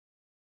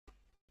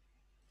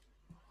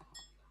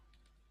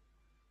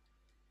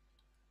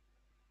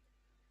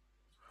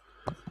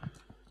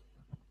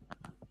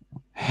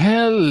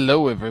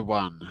Hello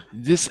everyone,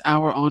 this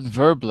hour on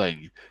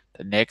Verbling,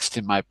 the next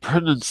in my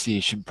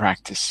pronunciation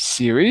practice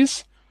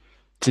series.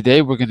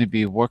 Today we're going to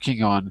be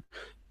working on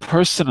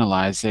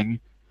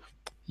personalizing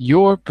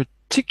your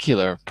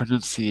particular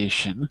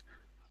pronunciation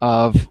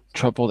of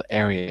troubled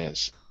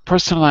areas.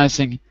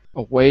 Personalizing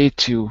a way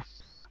to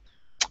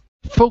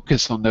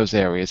focus on those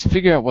areas,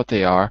 figure out what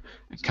they are,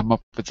 and come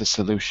up with a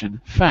solution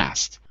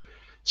fast.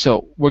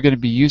 So we're going to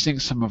be using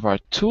some of our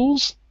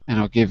tools, and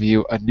I'll give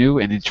you a new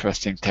and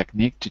interesting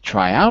technique to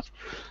try out.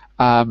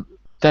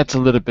 That's a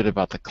little bit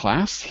about the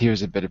class.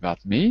 Here's a bit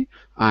about me.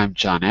 I'm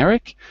John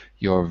Eric,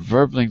 your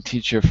Verbling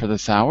teacher for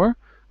this hour.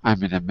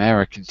 I'm an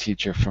American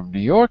teacher from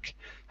New York,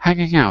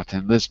 hanging out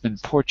in Lisbon,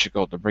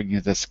 Portugal to bring you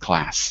this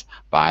class.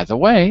 By the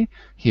way,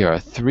 here are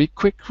 3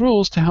 quick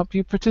rules to help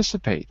you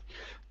participate.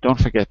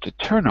 Don't forget to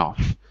turn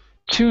off,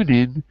 tune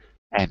in,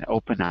 and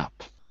open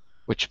up,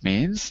 which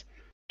means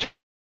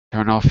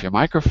turn off your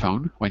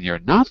microphone when you're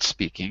not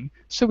speaking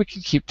so we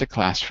can keep the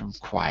classroom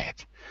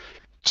quiet.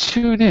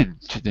 Tune in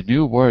to the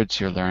new words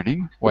you're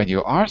learning when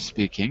you are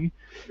speaking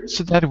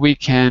so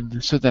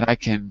that I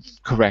can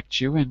correct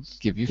you and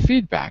give you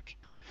feedback.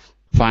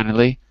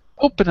 Finally,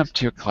 open up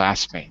to your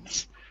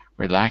classmates.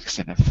 Relax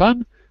and have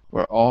fun.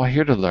 We're all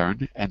here to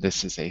learn, and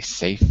this is a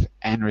safe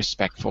and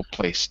respectful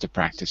place to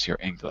practice your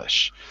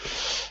English.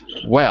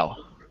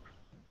 Well,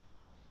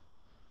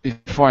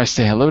 before I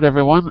say hello to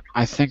everyone,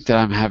 I think that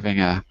I'm having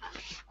a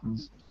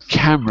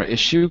camera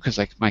issue because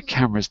my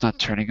camera is not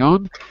turning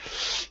on.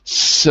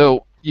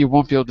 So you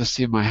won't be able to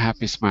see my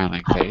happy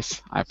smiling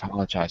face. I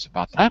apologize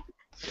about that.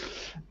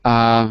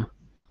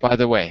 By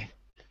the way,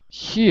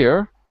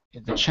 here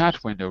in the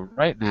chat window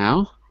right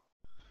now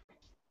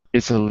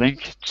is a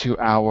link to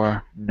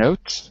our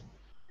notes.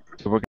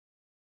 So we're going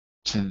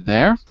to in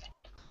there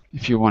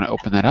if you want to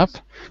open that up,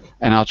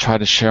 and I'll try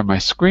to share my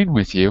screen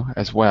with you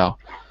as well,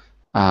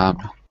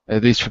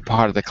 at least for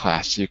part of the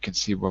class so you can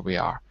see where we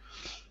are.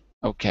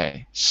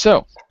 Okay,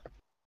 so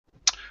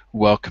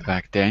welcome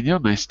back, Daniel.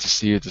 Nice to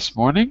see you this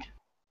morning.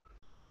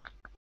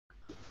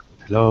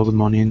 Hello, good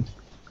morning.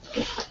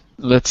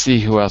 Let's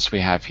see who else we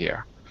have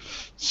here.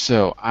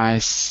 So I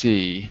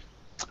see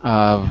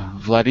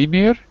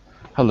Vladimir.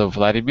 Hello,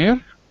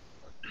 Vladimir.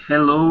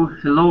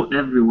 Hello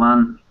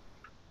everyone.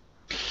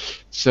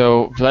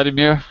 So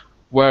Vladimir,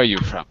 where are you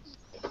from?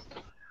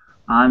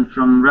 I'm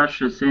from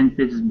Russia, St.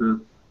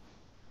 Petersburg.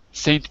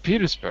 St.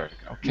 Petersburg.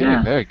 Okay,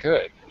 Yeah. very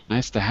good.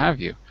 Nice to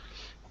have you.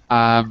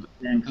 Let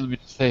me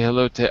just say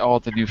hello to all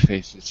the new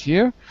faces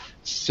here.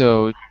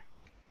 So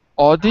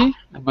Audi,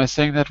 am I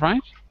saying that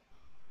right?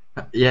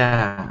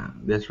 Yeah,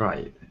 that's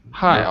right.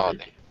 Hi, Right.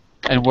 Audi.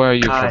 And where are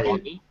you Hi. from,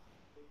 Audi?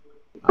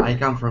 I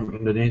come from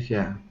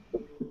Indonesia.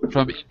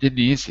 From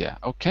Indonesia.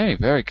 Okay,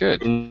 very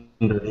good.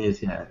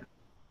 Indonesia.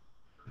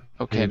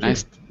 Okay,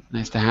 Thank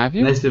nice to have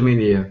you. Nice to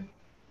meet you.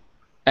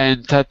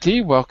 And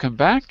Tati, welcome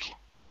back.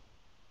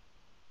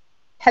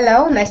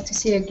 Hello, nice to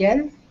see you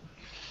again.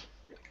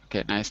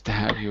 Okay, nice to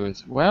have you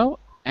as well.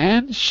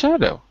 And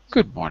Shadow.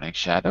 Good morning,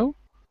 Shadow.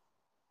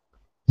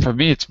 For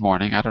me, it's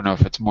morning. I don't know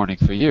if it's morning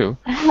for you.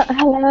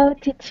 Hello,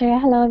 teacher.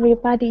 Hello,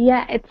 everybody.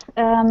 Yeah, it's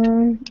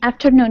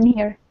afternoon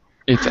here.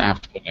 It's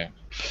afternoon.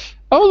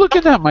 Oh, look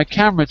at that. My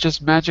camera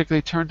just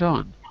magically turned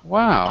on.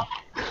 Wow.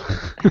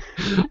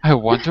 I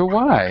wonder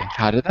why.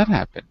 How did that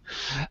happen?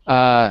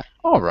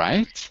 All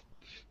right.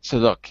 So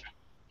look,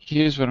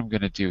 here's what I'm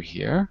going to do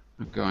here.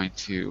 I'm going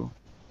to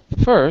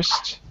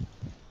first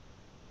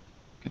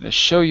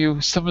show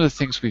you some of the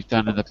things we've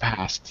done in the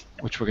past,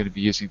 which we're going to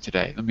be using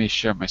today. Let me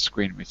share my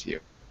screen with you.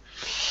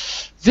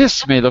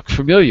 This may look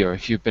familiar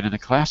if you've been in a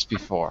class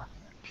before.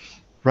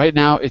 Right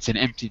now, it's an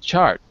empty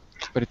chart,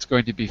 but it's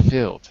going to be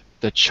filled.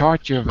 The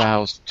Chart Your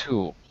Vowels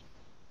tool.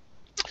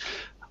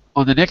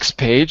 On the next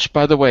page,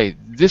 by the way,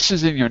 this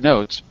is in your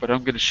notes, but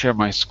I'm going to share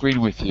my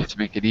screen with you to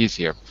make it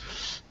easier.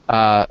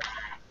 I'll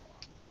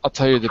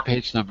tell you the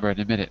page number in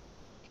a minute.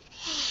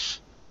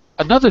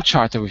 Another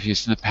chart that we've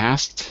used in the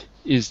past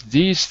is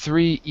these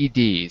 3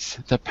 EDs,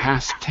 the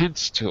past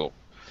tense tool.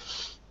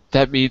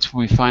 That means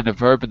when we find a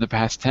verb in the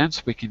past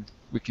tense, we can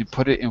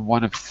put it in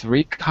one of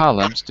 3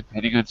 columns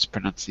depending on its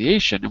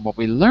pronunciation. And what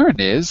we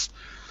learn is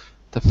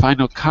the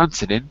final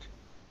consonant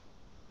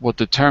will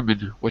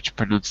determine which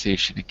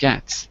pronunciation it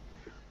gets.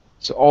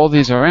 So all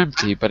these are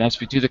empty, but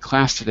as we do the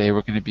class today,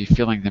 we're going to be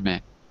filling them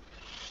in.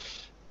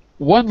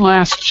 One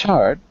last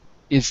chart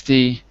is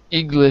the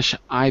English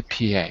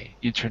IPA,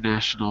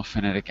 International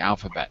Phonetic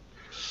Alphabet.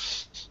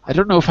 I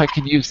don't know if I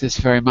can use this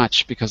very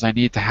much because I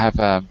need to have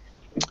a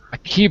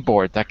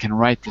keyboard that can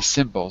write the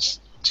symbols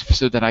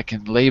so that I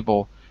can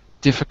label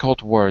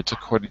difficult words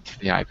according to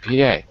the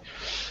IPA.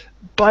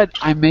 But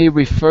I may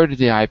refer to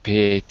the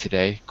IPA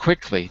today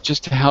quickly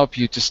just to help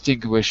you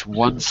distinguish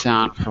one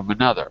sound from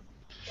another.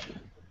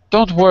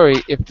 Don't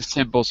worry if the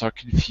symbols are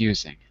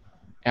confusing.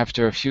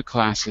 After a few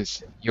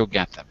classes, you'll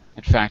get them.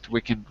 In fact, we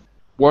can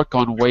work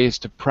on ways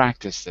to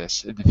practice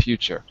this in the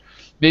future.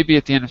 Maybe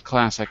at the end of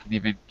class, I can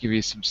even give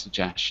you some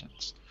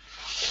suggestions.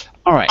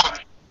 All right,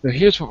 so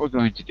here's what we're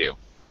going to do.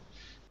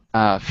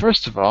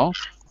 First of all,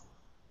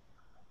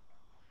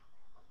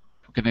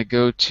 going to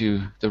go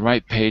to the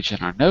right page in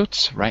our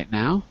notes right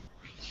now.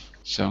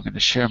 So I'm going to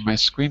share my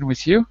screen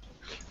with you.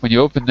 When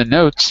you open the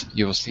notes,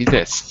 you will see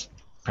this,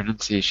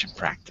 pronunciation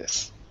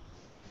practice.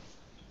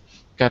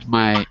 Got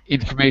my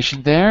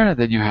information there.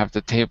 Then you have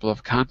the table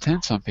of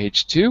contents on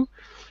page 2.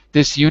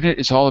 This unit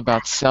is all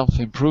about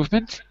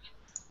self-improvement.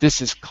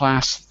 This is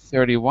class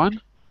 31.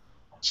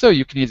 So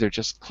you can either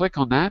just click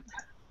on that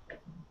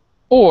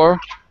or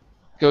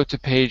go to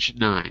page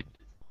 9.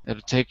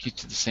 It'll take you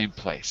to the same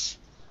place.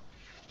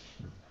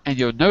 And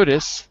you'll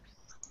notice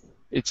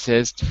it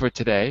says for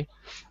today,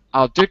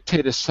 I'll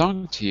dictate a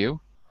song to you.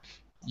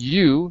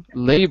 You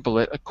label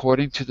it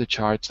according to the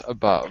charts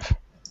above.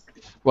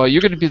 Well,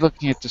 you're going to be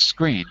looking at the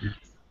screen,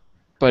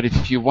 but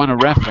if you want a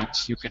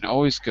reference, you can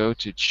always go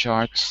to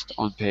charts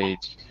on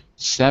page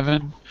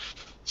 7,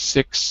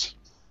 6,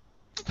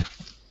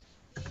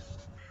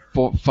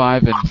 4,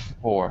 5, and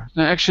 4.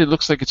 No, actually, it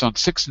looks like it's on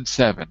 6 and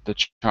 7. The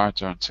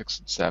charts are on 6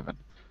 and 7.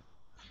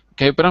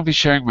 Okay, but I'll be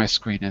sharing my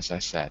screen as I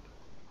said.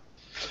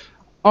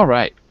 All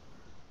right.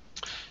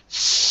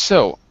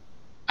 So,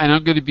 and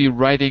I'm going to be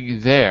writing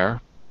there,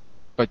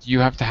 but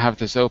you have to have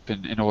this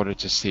open in order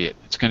to see it.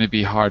 It's going to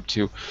be hard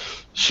to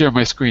share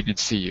my screen and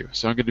see you,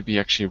 so I'm going to be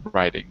actually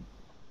writing.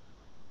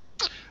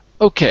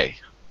 Okay,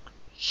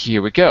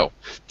 here we go.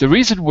 The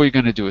reason we're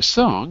going to do a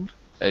song,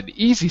 an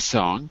easy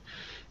song,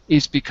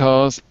 is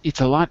because it's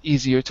a lot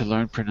easier to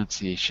learn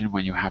pronunciation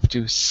when you have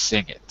to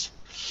sing it.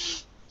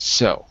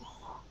 So,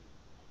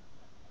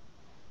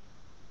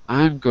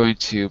 I'm going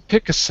to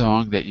pick a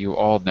song that you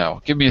all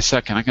know. Give me a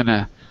second. I'm going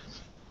to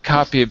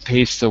copy and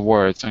paste the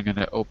words. I'm going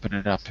to open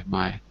it up in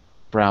my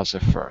browser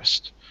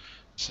first.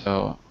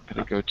 So I'm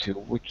going to go to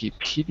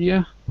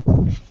Wikipedia.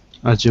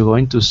 Are you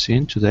going to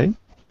sing today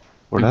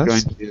for I'm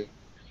us? going to,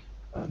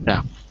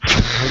 no.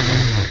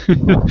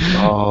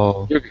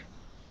 Oh.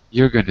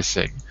 You're going to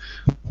sing.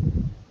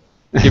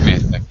 Give me a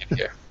second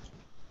here.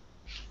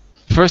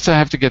 First I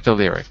have to get the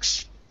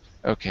lyrics.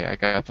 Okay, I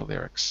got the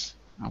lyrics.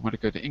 I want to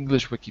go to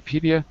English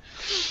Wikipedia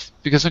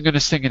because I'm going to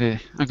sing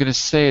it. I'm going to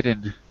say it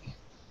in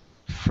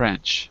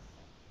French.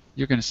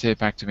 You're going to say it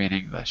back to me in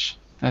English.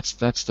 That's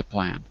the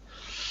plan.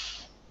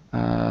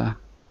 I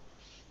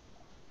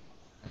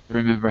have to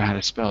remember how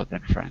to spell it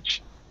in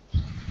French.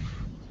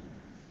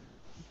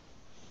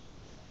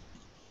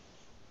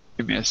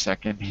 Give me a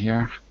second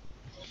here.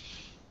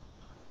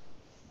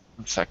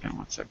 One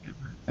second.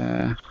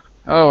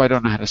 Oh, I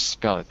don't know how to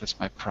spell it. That's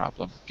my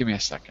problem. Give me a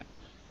second.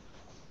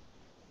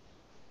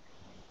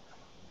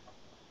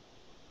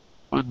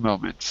 One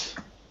moment.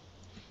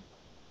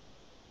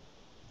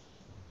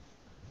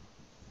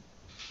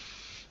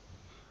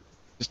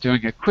 Just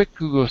doing a quick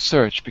Google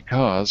search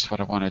because what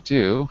I want to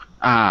do...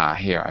 Ah,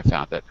 here, I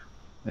found it.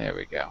 There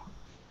we go.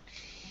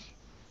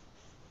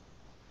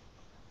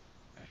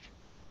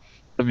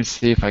 Let me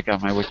see if I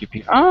got my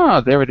Wikipedia.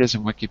 Ah, there it is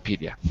in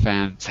Wikipedia.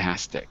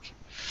 Fantastic.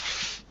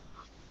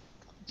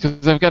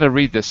 Because I've got to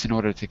read this in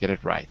order to get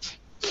it right.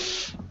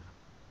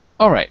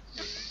 All right.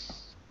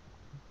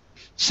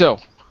 So,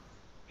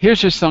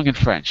 here's your song in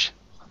French.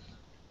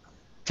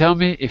 Tell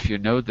me if you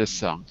know this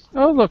song.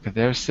 Oh, look,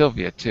 there's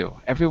Sylvia, too.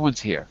 Everyone's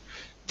here.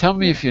 Tell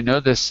me if you know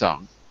this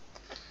song.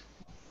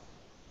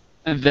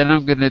 And then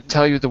I'm going to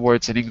tell you the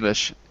words in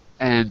English.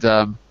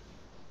 And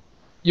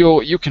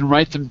you can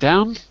write them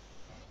down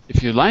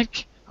if you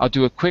like. I'll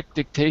do a quick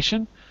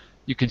dictation.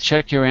 You can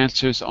check your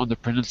answers on the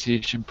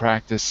pronunciation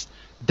practice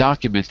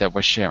document that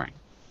we're sharing.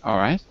 All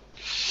right?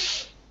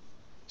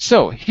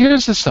 So,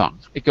 here's the song.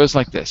 It goes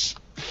like this.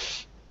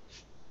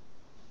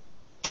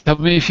 Tell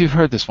me if you've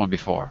heard this one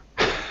before.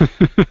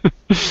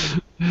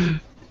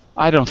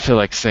 I don't feel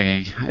like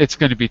singing. It's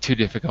going to be too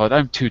difficult.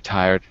 I'm too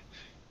tired.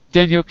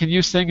 Daniel, can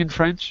you sing in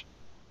French?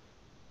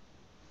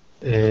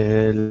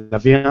 La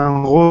vie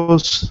en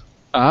rose.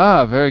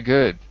 Ah, very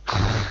good.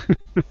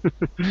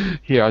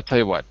 Here, I'll tell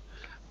you what.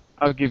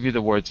 I'll give you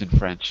the words in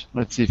French.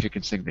 Let's see if you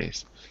can sing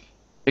these.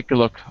 Take a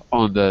look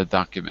on the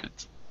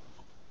document.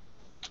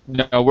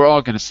 No, we're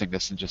all going to sing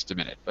this in just a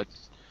minute. But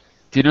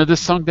do you know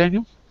this song,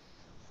 Daniel?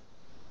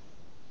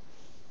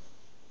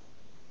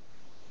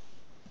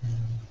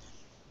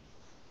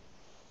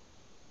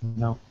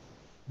 No.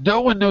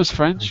 No one knows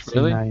French,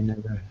 really? I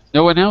never.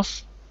 No one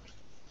else?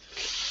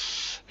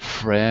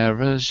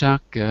 Frère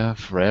Jacques,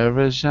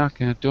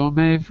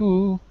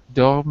 dormez-vous,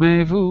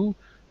 dormez-vous,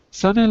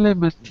 sonnez les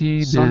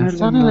matines,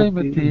 sonnez les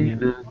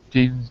matines,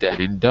 din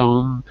dang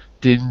dong,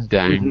 din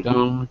dang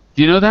dong.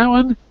 Do you know that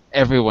one?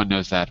 Everyone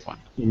knows that one.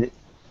 In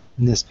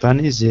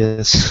Spanish,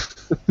 yes.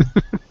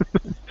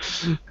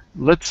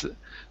 Let's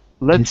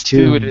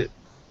do it.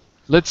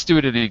 Let's do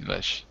it in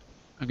English.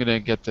 I'm gonna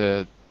get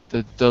the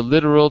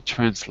literal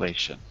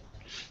translation.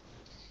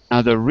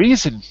 Now the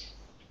reason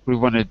we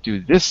want to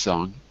do this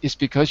song is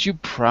because you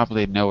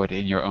probably know it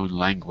in your own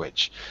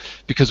language.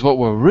 Because what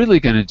we're really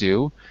going to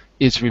do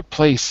is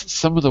replace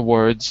some of the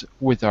words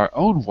with our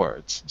own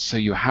words. So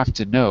you have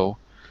to know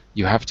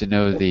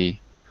the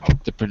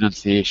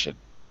pronunciation.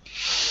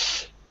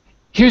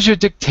 Here's your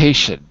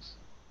dictation.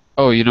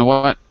 Oh, you know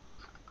what?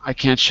 I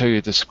can't show you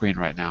the screen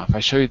right now. If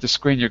I show you the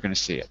screen, you're going to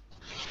see it.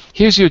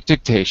 Here's your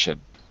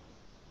dictation.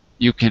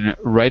 You can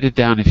write it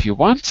down if you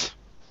want,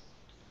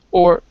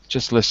 or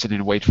just listen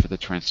and wait for the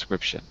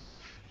transcription.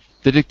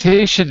 The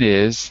dictation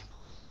is,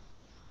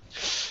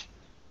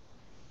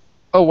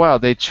 oh wow,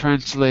 they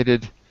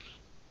translated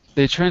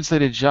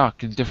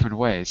Jacques in different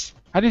ways.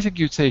 How do you think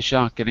you'd say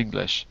Jacques in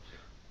English?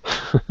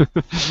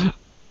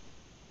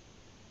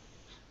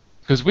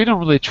 Because we don't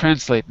really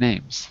translate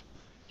names.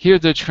 Here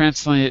they're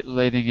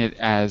translating it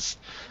as,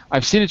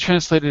 I've seen it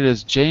translated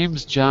as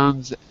James,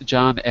 John,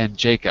 and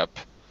Jacob.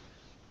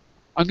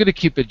 I'm going to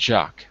keep it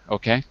Jacques,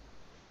 okay?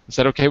 Is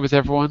that okay with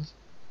everyone?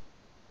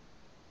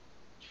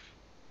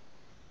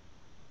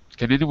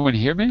 Can anyone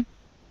hear me?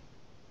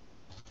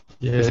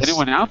 Yes. Is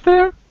anyone out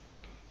there?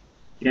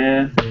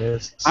 Yeah.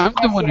 Yes. I'm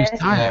the one who's Yes.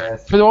 tired.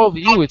 Yes. For all of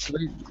you, it's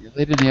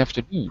late in the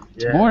afternoon.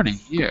 It's Yes. morning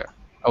here.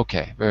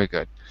 Okay, very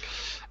good.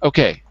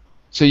 Okay,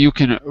 so you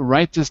can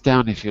write this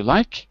down if you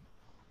like.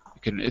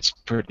 It's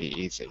pretty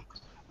easy.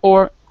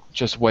 Or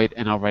just wait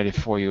and I'll write it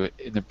for you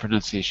in the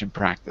pronunciation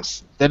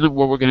practice. Then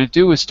what we're going to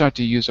do is start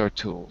to use our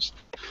tools.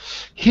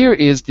 Here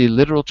is the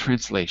literal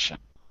translation.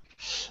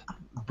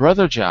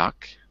 Brother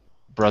Jacques,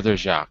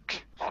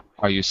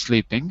 are you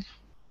sleeping?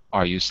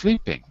 Are you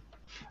sleeping?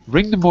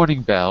 Ring the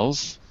morning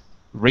bells,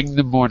 ring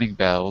the morning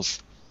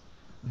bells.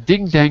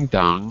 Ding dang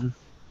dong,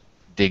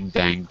 ding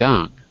dang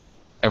dong.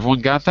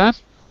 Everyone got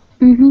that?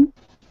 Mm-hmm.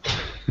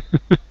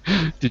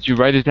 Did you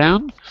write it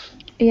down?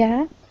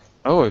 Yeah.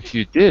 Oh, if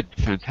you did,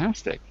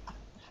 fantastic.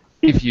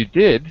 If you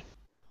did,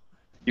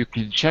 you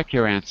can check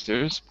your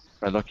answers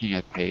by looking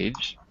at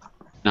page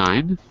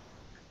 9.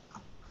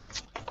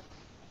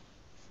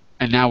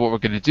 And now what we're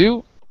going to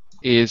do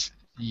is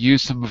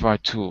use some of our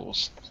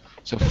tools.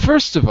 So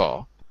first of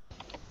all,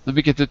 let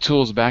me get the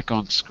tools back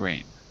on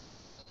screen.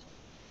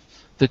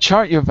 The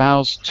Chart Your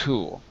Vowels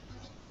tool.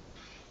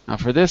 Now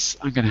for this,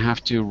 I'm going to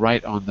have to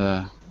write on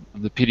the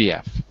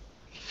PDF.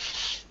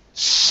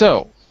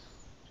 So,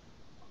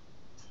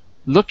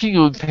 looking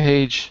on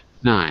page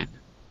 9,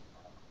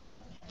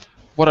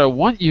 what I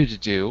want you to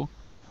do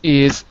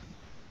is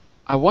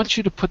I want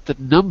you to put the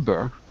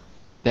number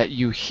that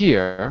you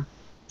hear,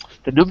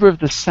 the number of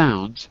the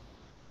sounds,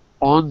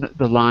 on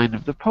the line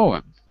of the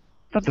poem.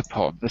 Not the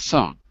poem, the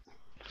song.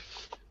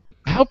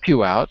 To help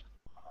you out,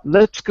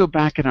 let's go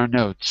back in our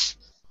notes,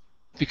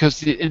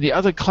 because in the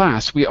other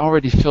class we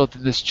already filled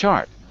in this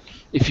chart.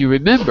 If you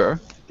remember,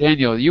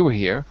 Daniel, you were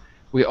here,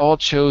 we all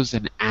chose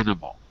an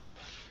animal.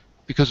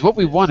 Because what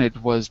we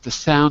wanted was the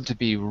sound to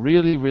be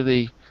really,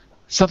 really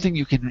something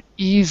you can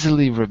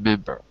easily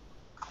remember.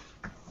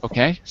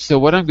 Okay, so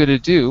what I'm going to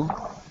do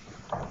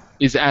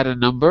is add a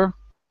number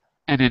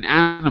and an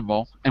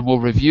animal, and we'll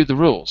review the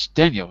rules.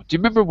 Daniel, do you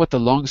remember what the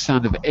long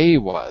sound of A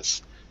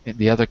was in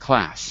the other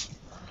class?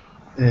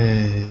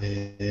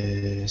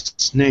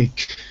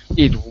 Snake.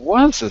 It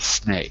was a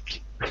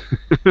snake.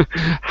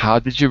 How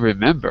did you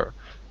remember?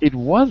 It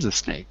was a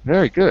snake.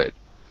 Very good.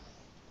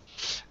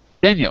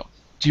 Daniel,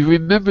 do you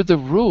remember the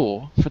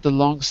rule for the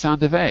long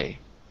sound of A?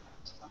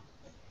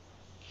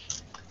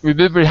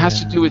 Remember, it has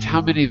to do with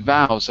how many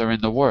vowels are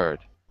in the word.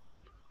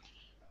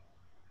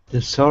 The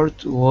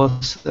short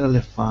was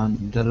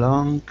elephant. The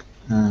long.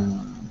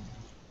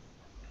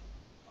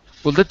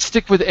 Well, let's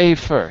stick with A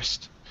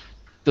first.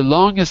 The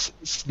long is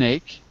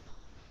snake,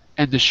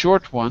 and the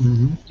short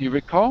one, do you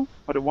recall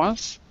what it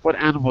was? What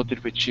animal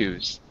did we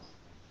choose?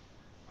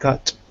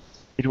 Cat.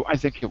 I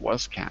think it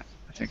was cat.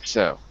 I think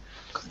so.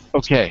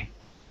 Okay.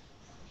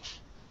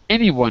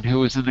 Anyone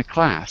who is in the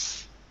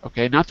class,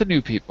 okay, not the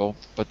new people,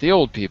 but the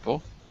old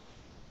people,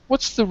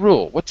 what's the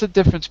rule? What's the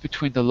difference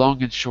between the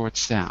long and short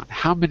sound?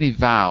 How many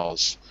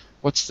vowels?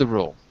 What's the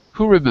rule?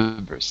 Who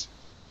remembers?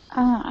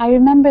 I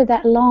remember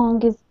that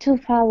long is 2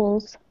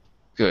 vowels.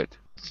 Good.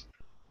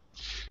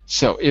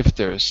 So if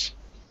there's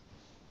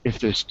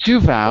 2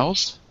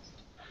 vowels,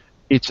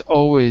 it's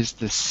always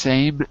the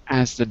same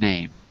as the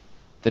name.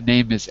 The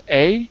name is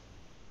A,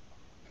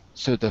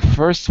 so the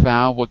first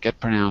vowel will get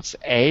pronounced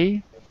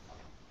A.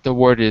 The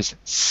word is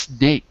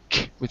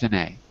snake with an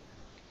A.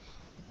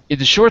 In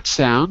the short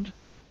sound,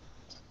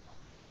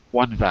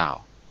 1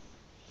 vowel.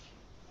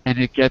 And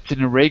it gets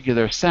an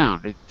irregular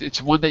sound.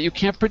 It's one that you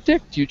can't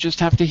predict. You just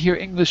have to hear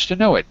English to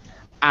know it.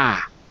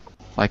 Ah,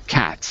 like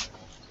cat.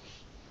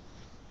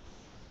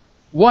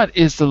 What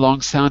is the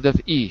long sound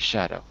of E,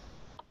 Shadow?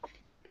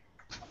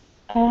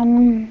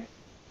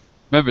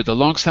 Remember, the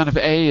long sound of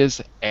A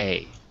is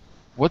A.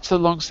 What's the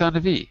long sound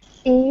of E?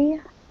 E.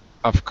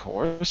 Of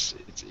course,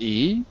 it's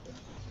E.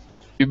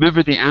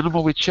 Remember the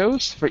animal we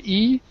chose for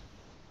E?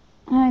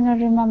 I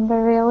don't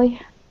remember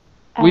really.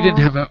 We didn't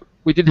have a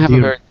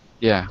Deer. very,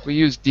 yeah, we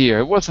used deer.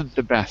 It wasn't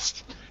the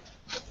best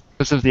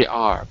because of the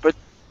R, but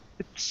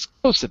it's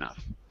close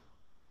enough.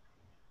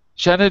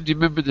 Shadow, do you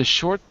remember the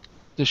short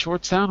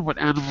sound? What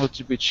animal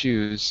did we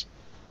choose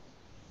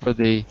for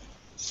the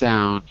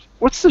sound?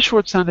 What's the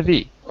short sound of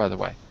E, by the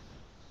way?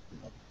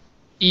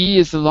 E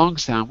is the long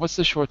sound. What's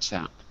the short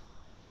sound?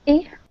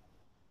 E.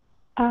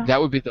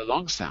 That would be the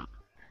long sound.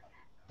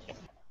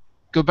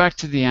 Go back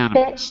to the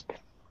animals.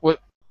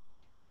 What?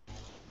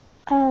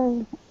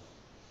 Oh.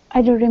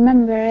 I don't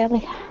remember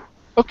really.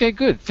 Okay,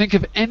 good. Think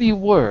of any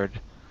word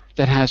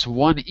that has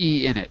one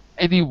E in it.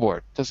 Any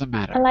word, doesn't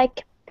matter.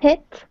 Like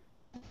pit.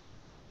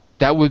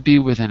 That would be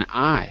with an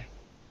I.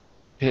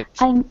 Pit.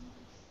 Oh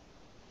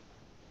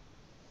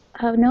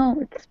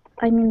no,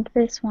 I mean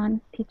this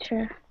one,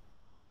 teacher.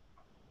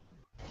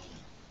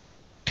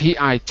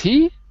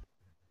 P-I-T?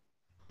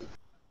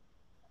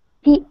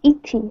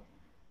 P-E-T.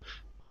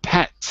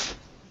 Pet.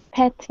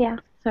 Pet, yeah,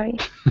 sorry.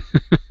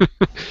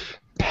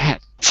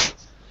 Pet.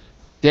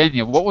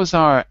 Daniel, what was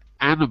our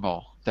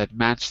animal that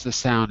matched the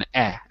sound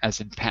eh,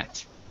 as in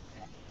pet?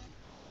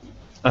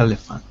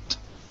 Elephant.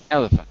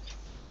 Elephant.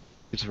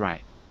 Is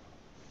right.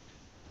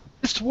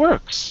 This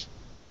works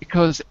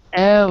because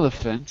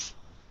elephant,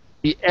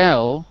 the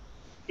L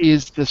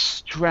is the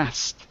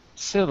stressed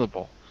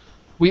syllable.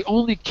 We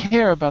only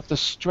care about the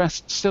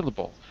stressed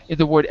syllable. In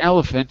the word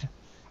elephant,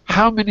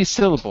 how many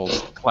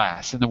syllables,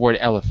 class, in the word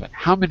elephant?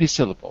 How many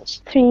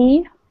syllables?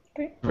 3.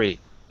 3.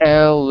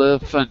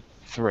 Elephant.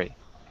 3.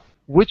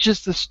 Which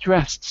is the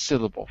stressed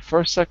syllable?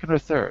 First, second, or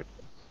third?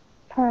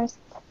 First.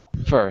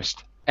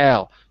 First.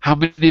 L. How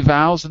many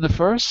vowels in the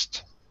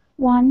first?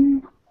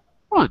 1.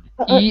 1.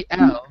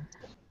 E-L.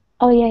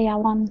 Oh yeah,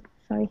 1.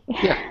 Sorry.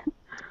 Yeah.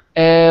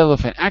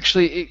 Elephant.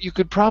 Actually, you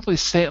could probably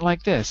say it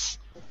like this.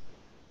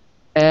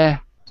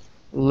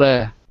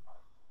 Elephant.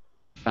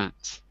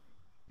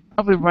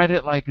 Probably write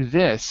it like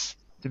this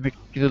to make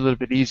it a little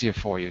bit easier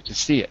for you to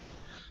see it.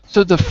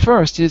 So the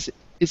first is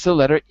the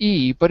letter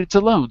E, but it's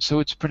alone, so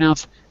it's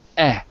pronounced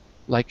eh,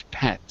 like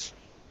pet.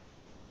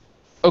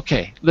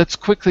 Okay, let's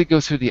quickly go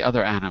through the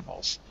other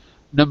animals.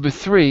 Number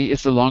 3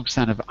 is the long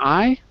sound of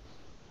I.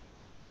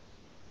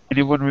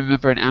 Anyone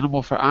remember an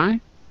animal for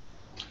I?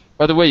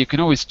 By the way, you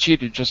can always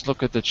cheat and just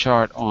look at the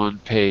chart on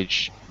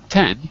page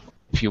 10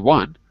 if you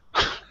want.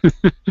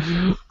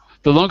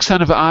 The long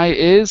sound of I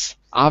is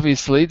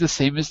obviously the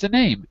same as the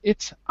name.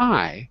 It's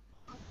I.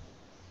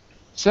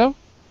 So,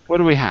 what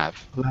do we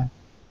have?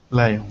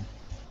 Lion.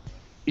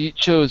 You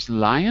chose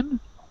lion.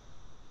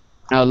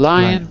 Now,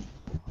 lion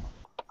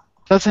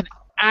doesn't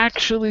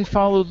actually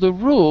follow the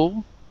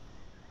rule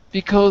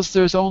because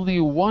there's only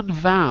one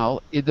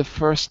vowel in the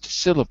first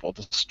syllable,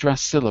 the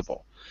stressed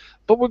syllable.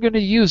 But we're going to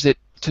use it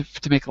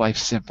to make life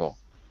simple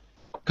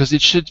because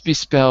it should be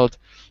spelled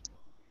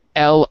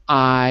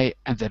L-I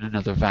and then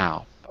another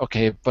vowel.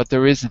 Okay, but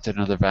there isn't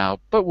another vowel,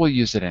 but we'll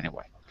use it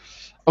anyway.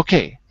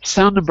 Okay,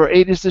 sound number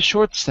 8 is the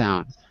short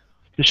sound.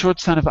 The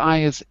short sound of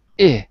I is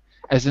I,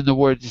 as in the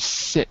word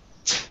sit.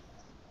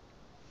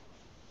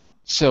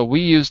 So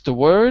we use the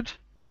word.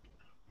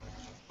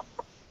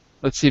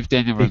 Let's see if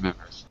Daniel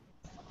remembers.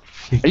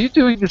 Are you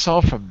doing this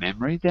all from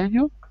memory,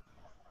 Daniel?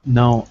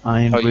 No,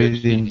 I'm you're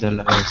reading the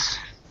last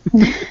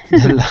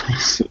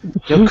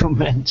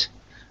document.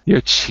 You're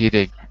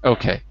cheating.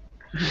 Okay.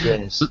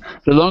 Yes.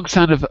 The long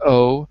sound of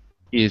O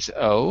is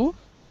O.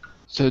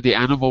 So the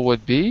animal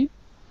would be?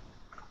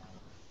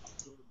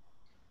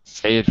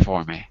 Say it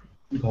for me.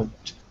 Goat.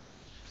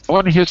 I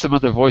want to hear some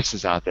other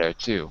voices out there,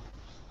 too.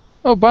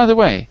 Oh, by the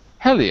way,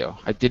 Helio.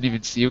 I didn't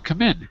even see you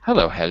come in.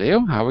 Hello,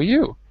 Helio. How are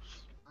you?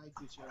 Hi,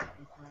 teacher.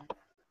 I'm fine.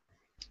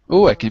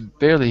 Oh, I can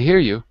barely hear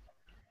you.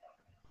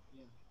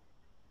 Yeah.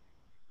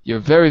 You're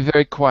very,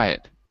 very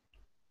quiet.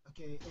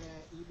 Okay.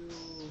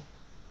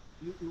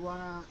 You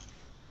wanna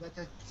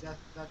that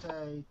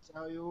I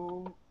tell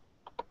you?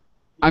 the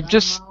I'm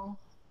just. animal?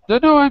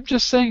 No, I'm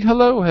just saying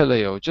hello,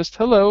 Helio. Just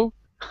hello.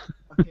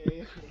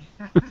 Okay.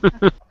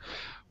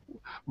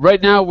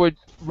 Right now we're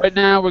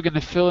going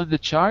to fill in the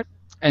chart,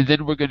 and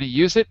then we're going to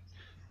use it.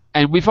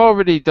 And we've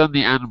already done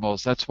the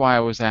animals. That's why I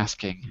was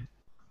asking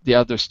the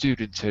other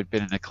students who had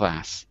been in the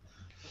class.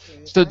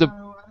 Okay. So I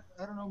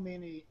don't know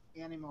many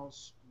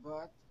animals,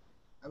 but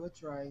I will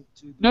try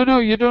to. No,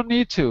 you don't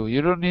need to.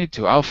 You don't need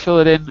to. I'll fill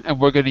it in, and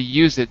we're going to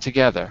use it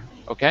together.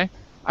 Okay?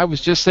 I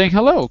was just saying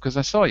hello because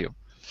I saw you.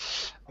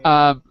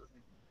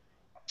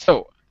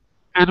 So,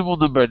 animal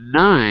number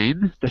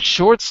 9, the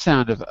short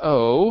sound of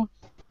O.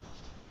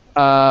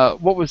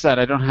 What was that?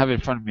 I don't have it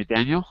in front of me,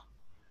 Daniel.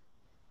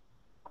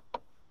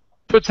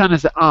 Short sound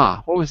is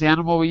Ah. What was the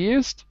animal we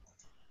used?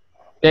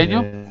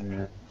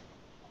 Daniel?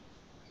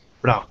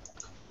 Frog.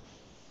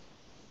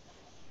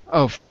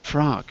 Oh,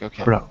 frog.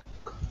 Okay. Frog.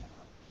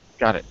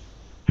 Got it.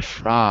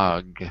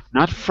 Frog.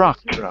 Not frock,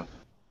 Frog.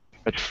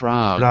 but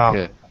frog.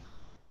 Frog.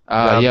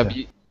 Yeah, but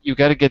you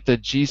got to get the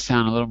G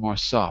sound a little more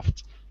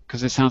soft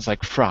because it sounds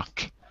like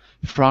frock.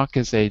 Frock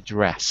is a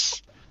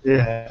dress.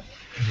 Yeah.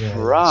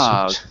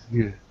 Frog.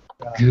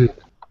 Good.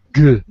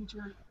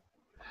 Teacher,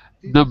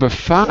 Number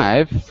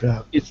 5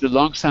 Frog. is the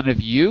long sound of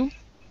U,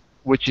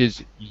 which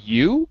is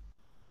U.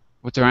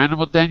 What's our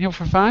animal, Daniel,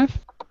 for 5?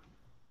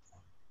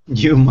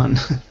 Human.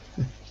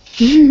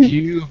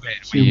 Human.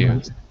 We Human.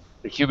 used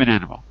the human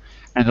animal.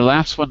 And the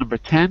last one, number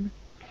 10,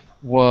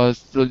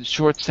 was the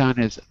short sound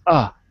is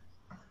What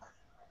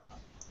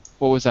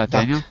was that,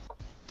 Duck. Daniel?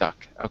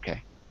 Duck.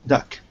 Okay.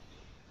 Duck.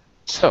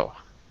 So,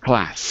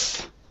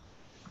 class,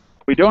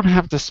 we don't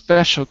have the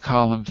special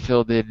column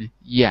filled in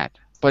yet,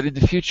 but in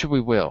the future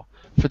we will.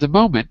 For the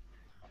moment,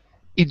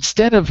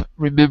 instead of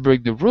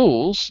remembering the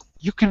rules,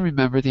 you can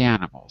remember the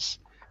animals.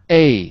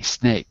 A,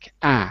 snake.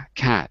 A,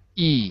 cat.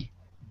 E,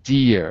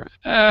 deer.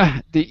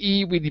 The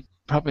E we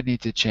probably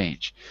need to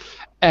change.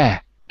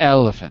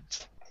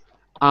 Elephant.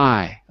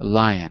 I,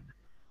 lion.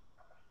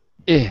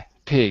 I,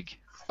 pig.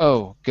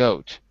 O,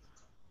 goat.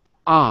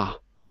 Ah,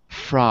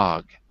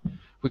 frog.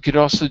 We could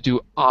also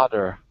do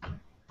otter.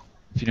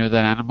 If you know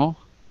that animal.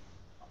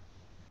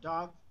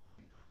 Dog.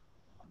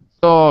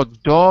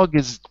 Dog. Dog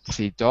is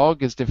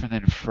different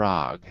than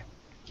frog.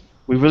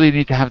 We really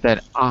need to have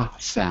that ah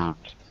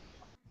sound.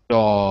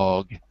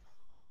 Dog.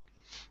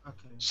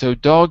 Okay. So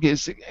dog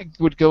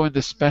would go in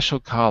the special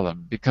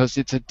column because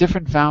it's a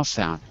different vowel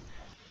sound.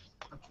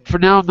 Okay. For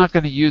now, I'm not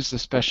going to use the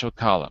special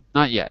column.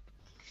 Not yet.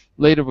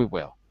 Later we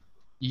will.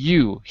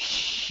 You,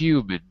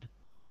 human.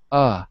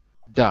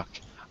 Duck.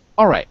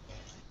 All right.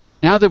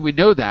 Now that we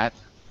know that,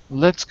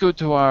 let's go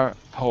to our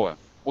poem.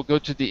 We'll go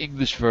to the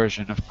English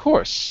version, of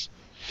course.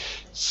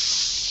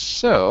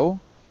 So,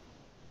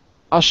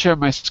 I'll share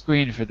my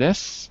screen for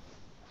this.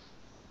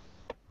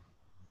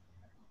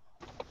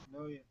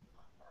 No, yeah.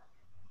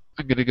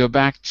 I'm going to go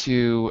back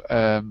to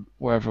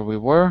wherever we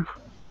were.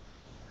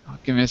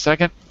 Give me a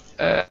second.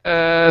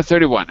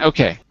 31.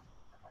 Okay.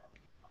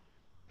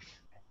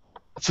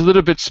 It's a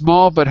little bit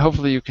small, but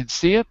hopefully you can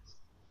see it.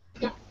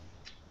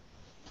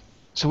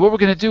 So what we're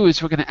going to do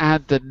is we're going to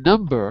add the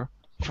number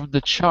from the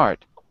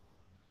chart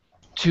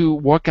to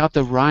work out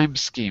the rhyme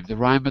scheme, the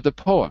rhyme of the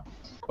poem.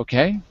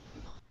 Okay?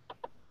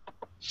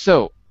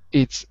 So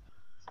it's,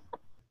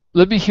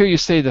 let me hear you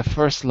say the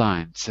first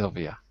line,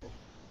 Sylvia.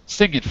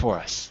 Sing it for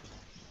us.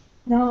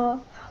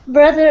 No,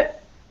 brother.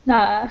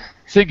 Nah.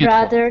 Sing it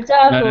Brother for us.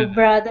 Jack, No.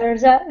 brother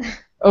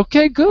Jack.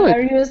 Okay, good.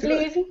 Are you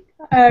sleeping?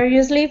 Are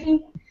you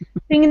sleeping?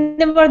 Ring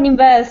the morning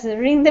bells,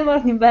 ring the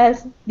morning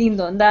bells. Ding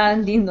dong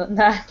dan, ding dong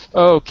dan.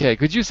 Okay,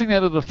 could you sing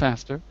that a little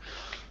faster?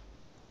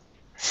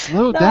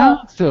 Slow No.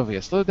 down,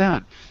 Sylvia, slow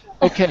down.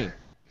 Okay,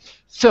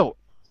 so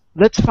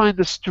let's find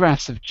the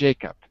stress of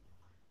Jacob.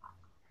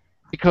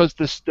 Because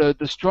the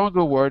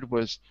stronger word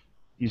was,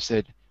 you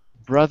said,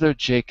 brother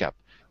Jacob.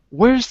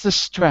 Where's the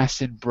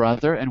stress in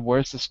brother and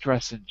where's the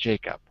stress in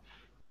Jacob?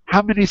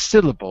 How many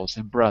syllables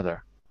in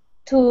brother?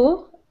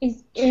 2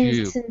 is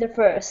Two. in the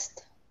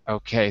first.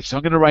 Okay, so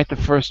I'm going to write the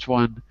first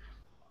one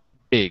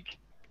big,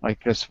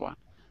 like this one.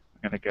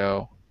 I'm going to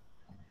go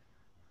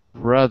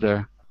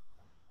brother.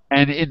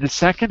 And in the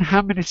second,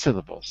 how many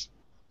syllables?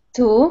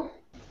 2.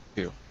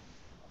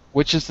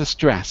 Which is the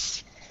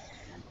stress?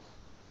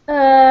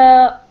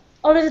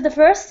 Always the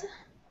first.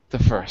 The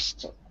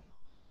first.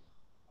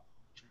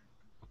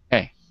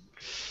 Okay.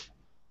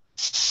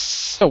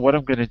 So what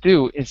I'm going to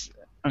do is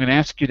I'm going to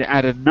ask you to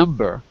add a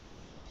number,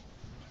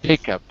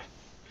 Jacob.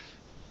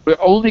 We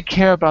only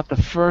care about the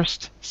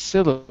first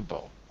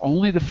syllable,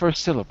 only the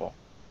first syllable.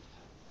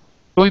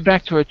 Going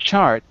back to a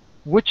chart,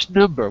 which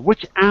number,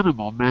 which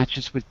animal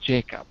matches with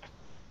Jacob?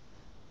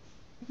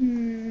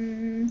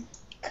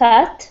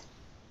 Cat.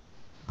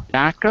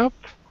 Jacob?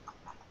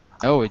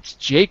 No, it's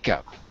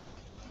Jacob.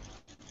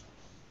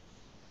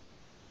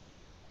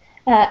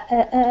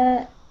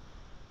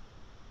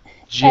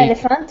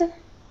 Elephant.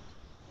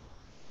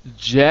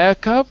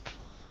 Jacob?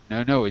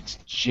 No, it's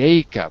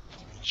Jacob.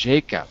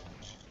 Jacob.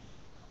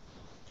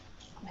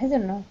 I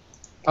don't know.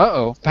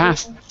 Uh-oh,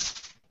 pass.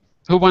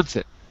 Who wants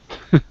it?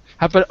 How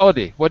about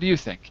Odi? What do you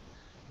think?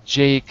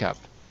 Jacob.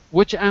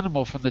 Which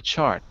animal from the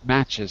chart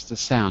matches the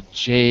sound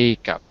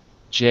Jacob?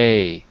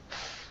 J.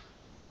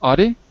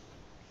 Odi?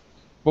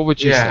 What would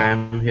you say? Yeah,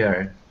 I'm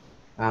here.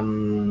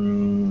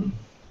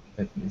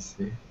 Let me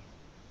see.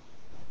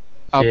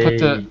 I'll put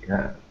the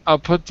Jacob.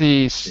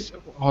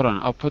 hold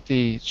on. I'll put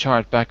the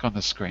chart back on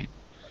the screen.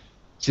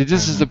 See,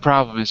 this is the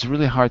problem. It's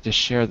really hard to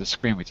share the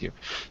screen with you.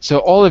 So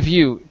all of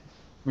you,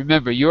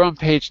 remember, you're on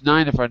page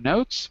 9 of our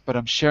notes, but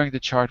I'm sharing the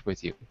chart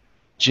with you.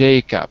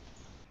 Jacob.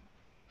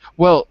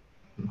 Well,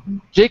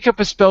 Jacob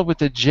is spelled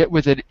with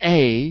an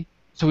A,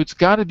 so it's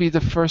got to be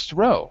the first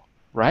row,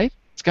 right?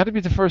 It's got to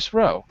be the first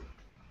row.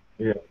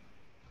 Yeah.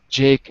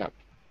 Jacob.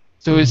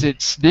 So is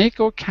it snake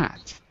or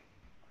cat?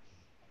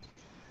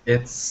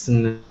 It's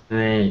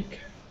snake.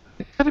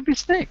 It's got to be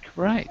snake,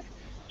 right?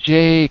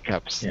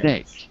 Jacob,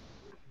 snake. Yes.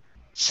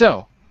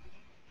 So,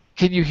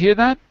 can you hear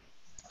that,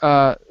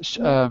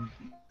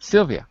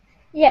 Sylvia?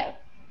 Yeah.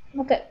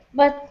 Okay,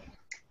 but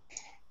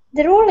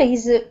the rule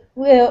is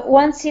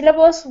one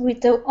syllables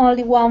with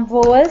only one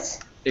vowels.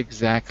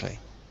 Exactly.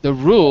 The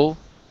rule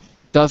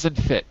doesn't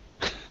fit.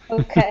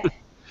 Okay.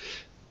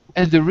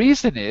 And the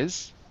reason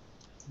is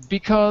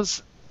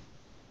because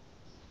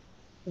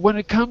when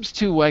it comes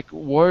to like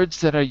words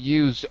that are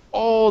used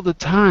all the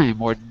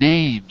time or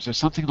names or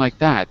something like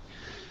that,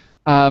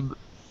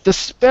 the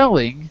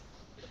spelling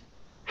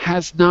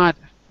has not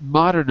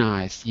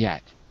modernized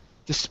yet.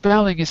 The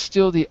spelling is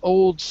still the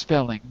old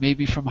spelling,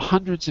 maybe from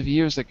hundreds of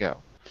years ago.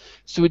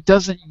 So it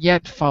doesn't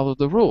yet follow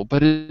the rule.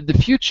 But in the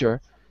future,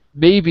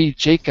 maybe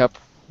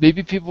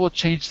people will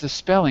change the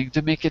spelling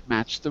to make it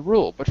match the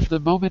rule. But for the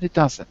moment, it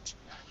doesn't.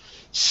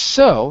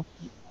 So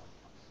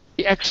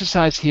the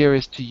exercise here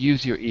is to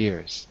use your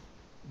ears.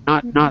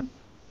 Not,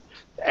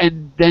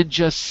 and then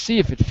just see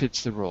if it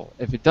fits the rule.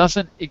 If it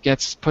doesn't, it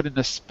gets put in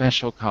a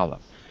special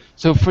column.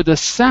 So for the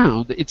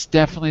sound, it's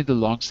definitely the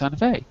long sound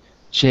of A.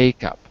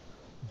 Jacob.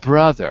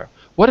 Brother.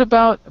 What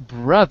about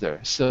brother,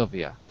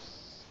 Sylvia?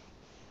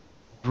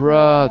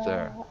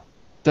 Brother.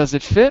 Does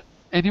it fit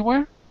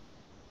anywhere?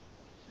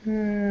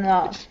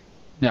 No.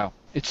 No.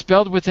 It's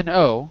spelled with an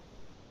O.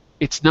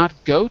 It's not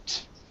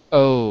goat.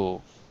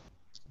 O.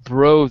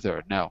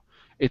 Brother. No.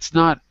 It's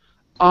not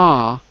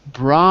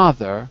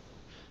brother.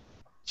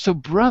 So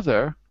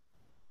brother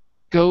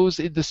goes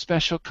in the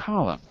special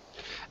column.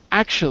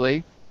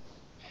 Actually,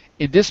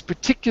 in this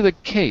particular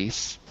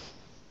case,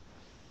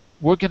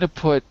 we're going to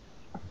put,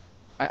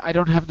 I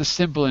don't have the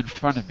symbol in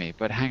front of me,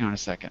 but hang on a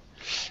second.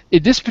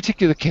 In this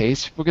particular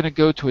case, we're going to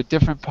go to a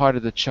different part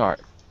of the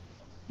chart.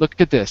 Look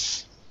at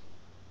this.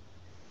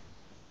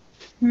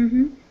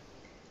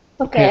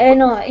 Okay, I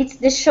know. It's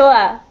the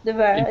Shoah, the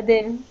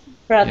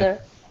brother.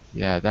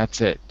 Yeah,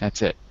 that's it.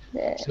 That's it.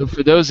 The- So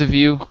for those of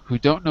you who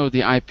don't know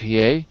the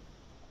IPA,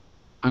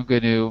 I'm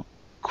going to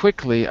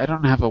quickly, I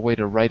don't have a way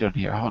to write on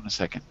here. Hold on a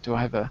second.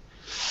 I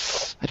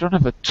don't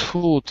have a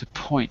tool to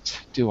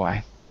point, do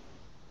I?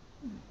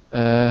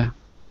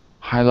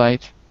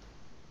 Highlight.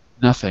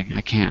 Nothing.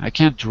 I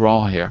can't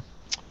draw here.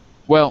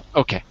 Well,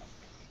 okay.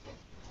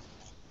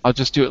 I'll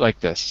just do it like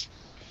this.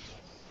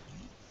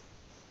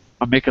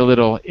 I'll make a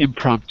little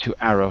impromptu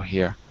arrow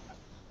here.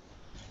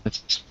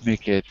 Let's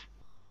make it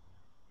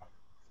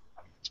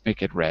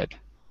red.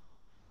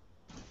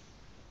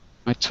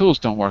 My tools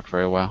don't work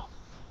very well.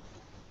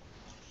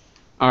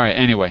 All right,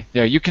 anyway,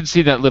 there, you can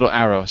see that little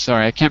arrow.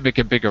 Sorry, I can't make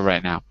it bigger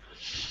right now.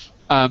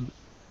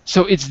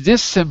 So it's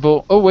this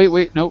symbol. Oh,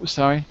 wait, no,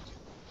 sorry.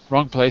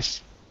 Wrong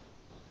place.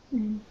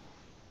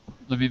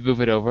 Let me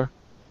move it over.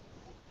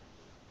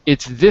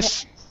 It's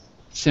this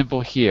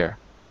symbol here.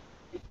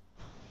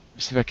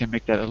 Let's see if I can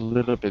make that a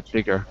little bit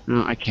bigger.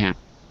 No, I can't.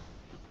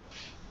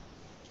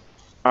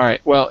 All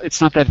right, well,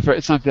 it's not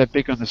that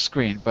big on the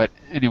screen, but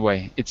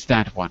anyway, it's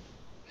that one.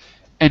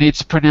 And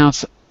it's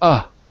pronounced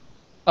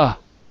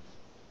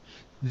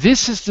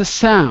This is the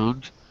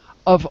sound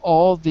of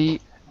all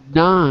the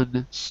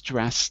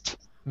non-stressed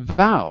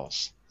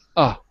vowels.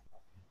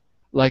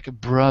 Like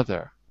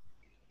brother.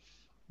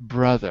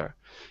 Brother.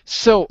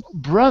 So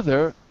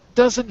brother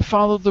doesn't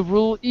follow the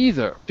rule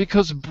either,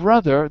 because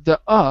brother, the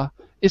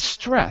is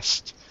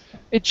stressed.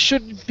 It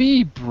shouldn't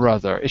be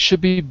brother. It should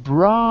be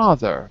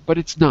brother, but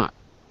it's not.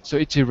 So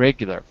it's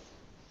irregular.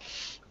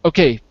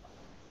 Okay,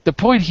 the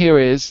point here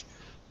is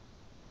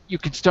you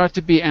can start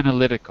to be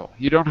analytical.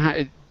 You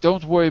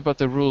don't worry about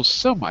the rules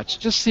so much.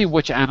 Just see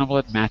which animal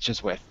it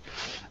matches with.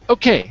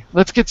 Okay,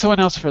 let's get someone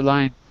else for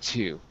line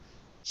 2.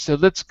 So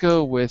let's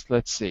go with,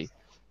 let's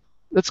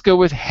go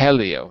with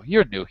Helio.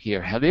 You're new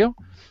here, Helio.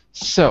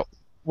 So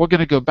we're going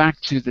to go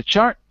back to the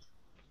chart.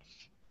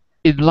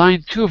 In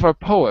line 2 of our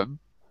poem,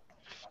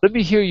 let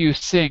me hear you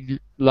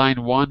sing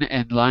line 1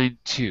 and line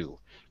 2.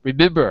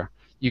 Remember,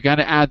 you got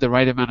to add the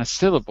right amount of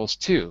syllables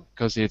too,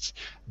 because it's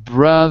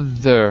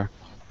brother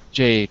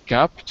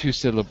Jacob, 2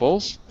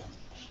 syllables,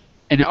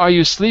 and are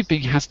you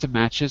sleeping has to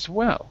match as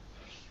well.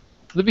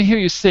 Let me hear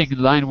you sing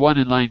line 1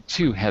 and line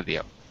 2,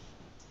 Helio.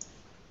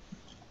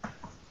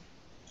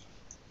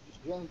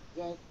 You want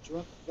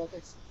that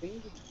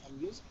explain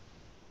and music?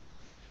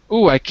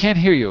 Ooh, I can't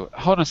hear you.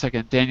 Hold on a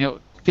second, Daniel.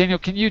 Daniel,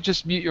 can you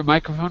just mute your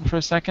microphone for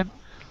a second?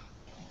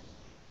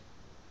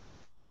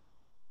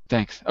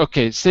 Thanks.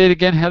 Okay, say it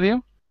again,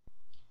 Helio.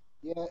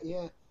 Yeah.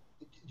 Do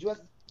you want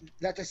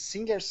that a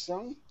singer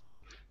song?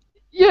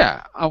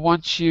 Yeah, I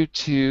want to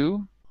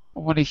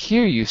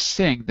hear you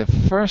sing the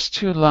first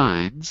 2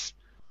 lines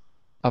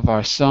of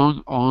our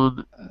song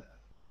on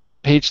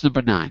page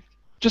number 9,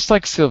 just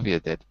like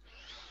Sylvia did.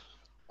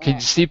 Can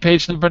you see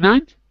page number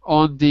 9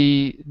 on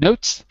the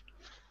notes?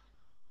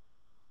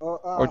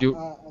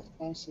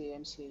 I'm see.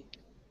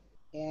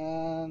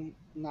 And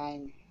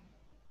 9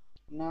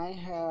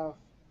 have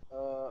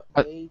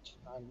 8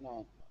 and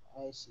 9.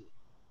 I see.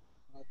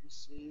 Let me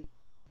see.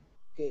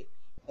 Okay.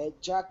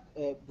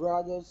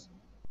 Brothers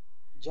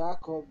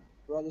Jacob.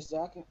 Wait a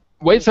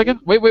second.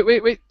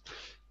 Wait.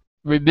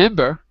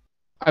 Remember,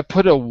 I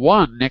put a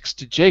 1 next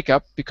to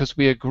Jacob because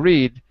we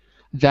agreed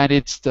that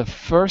it's the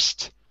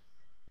first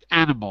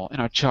animal in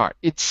our chart.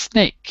 It's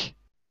snake.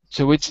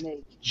 So it's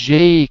Snake.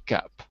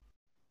 Jacob.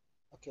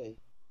 Okay.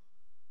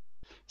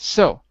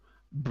 So,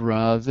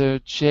 brother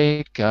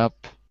Jacob.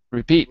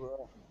 Repeat.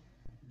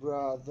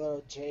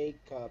 Brother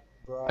Jacob.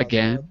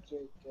 Again.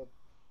 Jacob.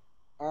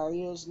 Are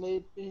you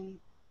sleeping?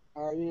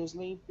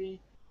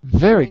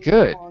 Very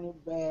good.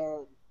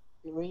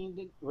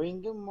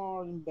 Ring the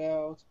morning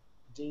bell.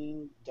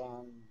 Ding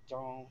dong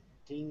dong.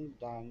 Ding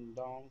dong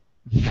dong.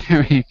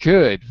 Very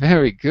good.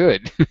 Very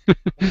good.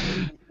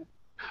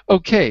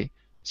 Okay,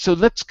 so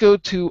let's go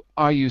to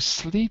are you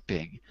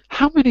sleeping?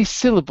 How many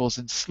syllables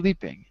in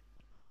sleeping?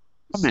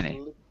 How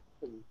many?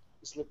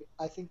 Sleeping.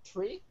 I think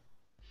 3.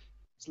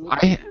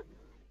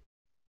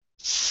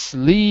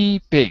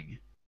 Sleeping.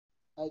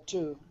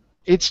 2.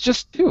 It's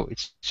just 2.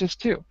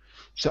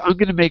 So I'm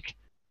going to make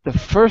the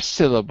first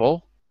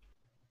syllable,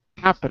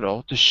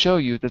 capital, to show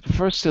you that the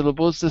first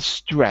syllable is the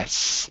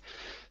stress.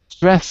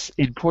 Stress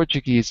in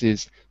Portuguese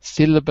is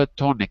sílaba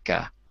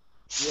tônica,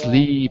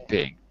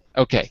 sleeping.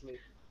 Okay, Sleep.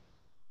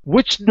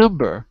 which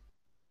number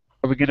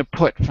are we going to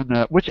put from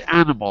the, which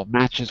animal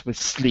matches with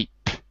sleep?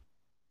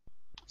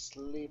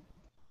 Sleep.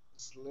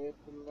 Sleep.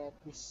 Let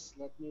me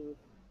sleep.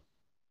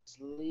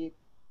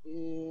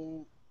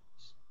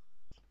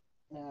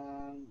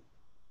 And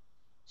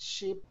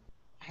sheep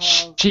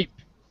have Sheep.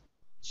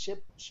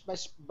 sheep,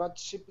 but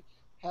sheep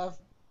have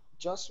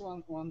just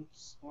one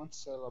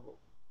syllable.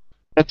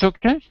 That's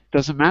okay.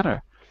 Doesn't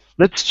matter.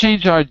 Let's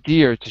change our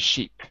deer to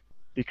sheep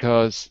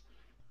because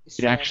It's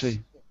it actually,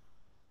 flashy.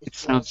 it It's sounds,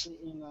 flashy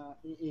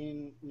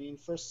in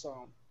first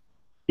sound.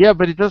 yeah,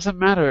 but it doesn't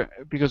matter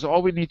because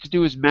all we need to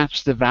do is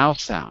match the vowel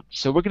sound.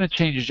 So we're going to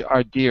change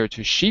our deer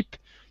to sheep.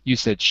 You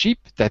said sheep.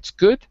 That's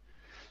good.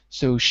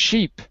 So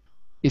sheep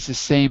is the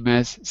same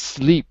as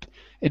sleep.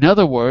 In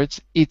other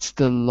words, it's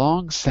the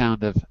long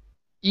sound of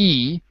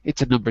E.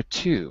 It's a number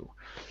 2.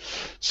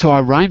 So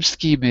our rhyme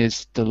scheme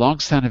is the long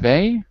sound of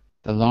A,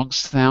 the long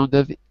sound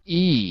of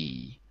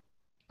E.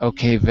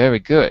 Okay, very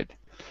good.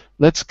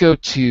 Let's go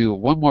to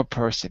one more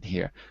person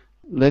here.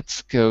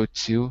 Let's go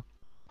to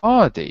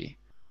Audie.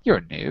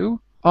 You're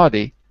new.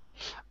 Audie,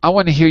 I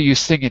want to hear you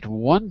sing it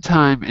one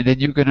time and then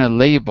you're going to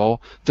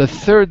label the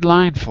third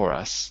line for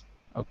us.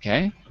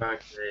 Okay?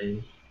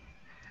 Okay.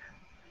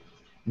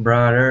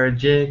 Brother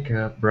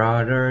Jacob,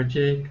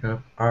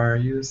 are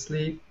you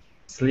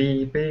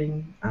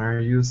sleeping? Are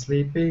you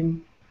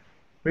sleeping?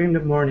 Ring the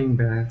morning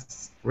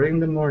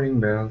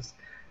bells,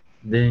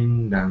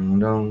 ding dang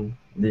dong,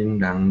 ding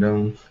dang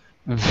dong.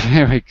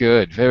 Very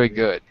good, very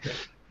good.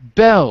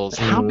 Bells.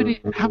 How many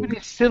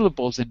Mm,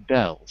 syllables in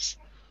bells?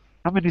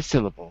 How many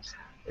syllables?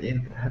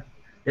 it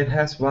it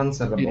has one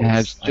It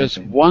has syllables, I just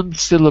think. one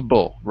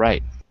syllable,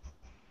 right?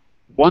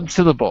 One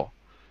syllable.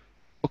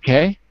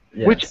 Okay.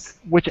 Which Yes.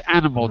 which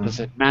animal Mhm. does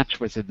it match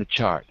with in the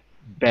chart?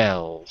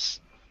 Bells.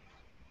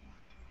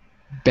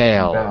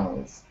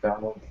 Bell.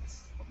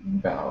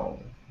 Bell.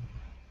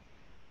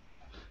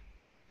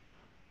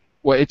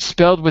 Well, it's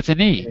spelled with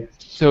an E,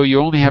 It's so you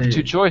only have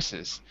two the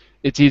choices.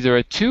 It's either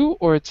a 2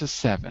 or it's a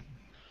 7.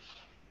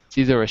 It's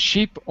either a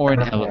sheep or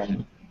an elephant.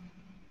 elephant.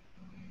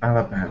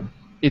 Elephant.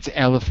 It's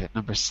elephant,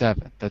 number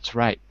 7. That's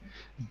right.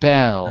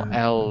 Bell, Um,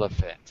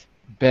 elephant.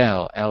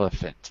 Bell,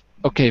 elephant.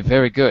 Okay,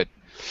 very good.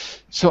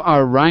 So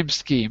our rhyme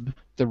scheme,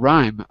 the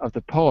rhyme of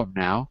the poem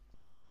now,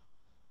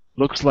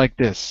 looks like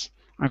this.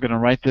 I'm going to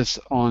write this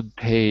on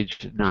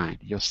page 9.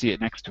 You'll see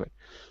it next to it.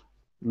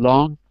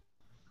 Long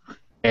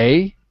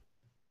A,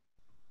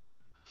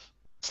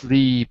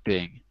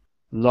 sleeping.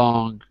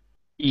 Long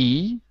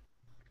E,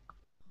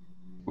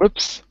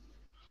 whoops,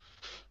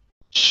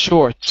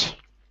 short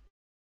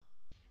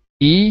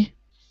E,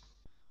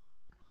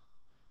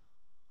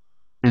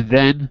 and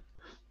then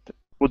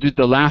we'll do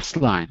the last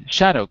line.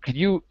 Shadow, can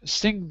you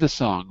sing the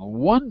song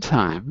one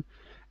time,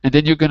 and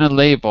then you're going to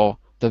label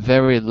the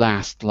very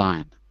last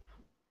line.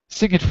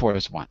 Sing it for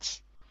us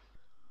once.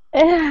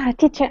 Yeah,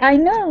 teacher, I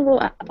know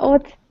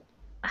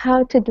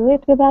how to do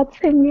it without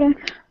singing.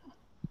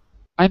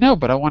 I know,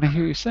 but I want to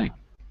hear you sing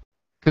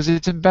because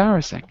it's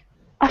embarrassing.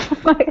 Oh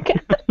my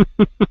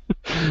god.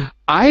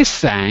 I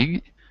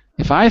sang.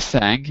 If I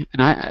sang,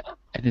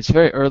 and it's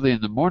very early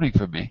in the morning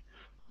for me,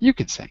 you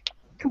can sing.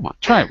 Come on,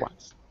 try it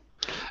once.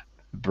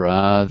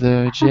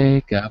 Brother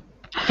Jacob.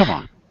 Come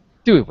on,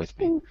 do it with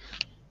me.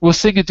 We'll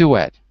sing a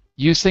duet.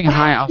 You sing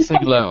high, I'll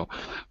sing low.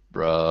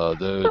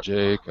 Brother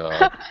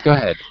Jacob. Go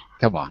ahead.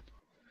 Come on.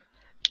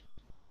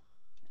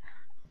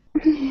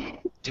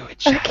 Do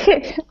it, Shadow.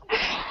 Okay.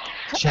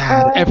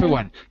 Shadow.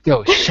 Everyone,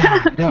 go.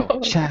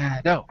 Shadow,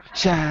 shadow,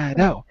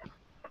 shadow.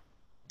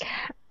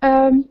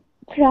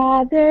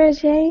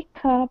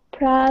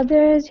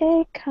 Brother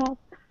Jacob,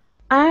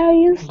 are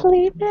you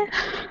sleeping?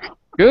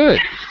 Good.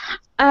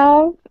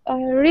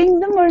 Ring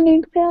the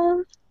morning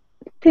bells,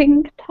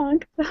 ding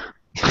dong.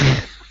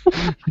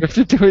 You have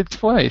to do it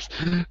twice.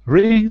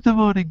 Ring the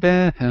morning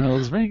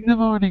bells, ring the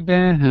morning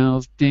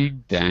bells,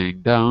 ding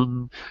dang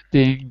dong,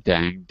 ding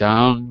dang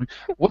dong.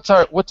 What's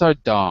our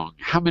dong?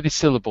 How many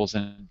syllables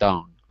in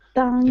dong?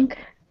 Dong,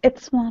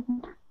 it's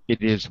one.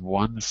 It is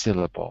one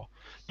syllable.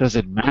 Does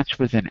it match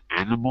with an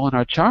animal in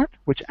our chart?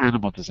 Which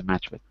animal does it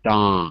match with?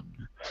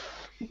 Dong.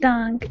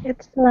 Dong,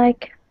 it's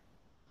like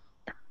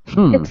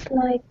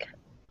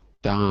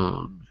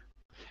Dong.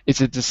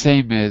 Is it the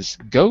same as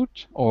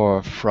goat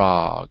or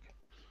frog?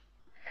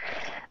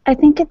 I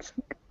think it's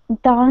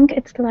dong,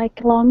 it's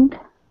like long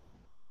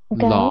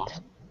goat. Long.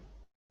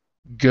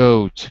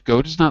 Goat.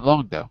 Goat is not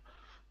long though.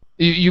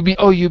 You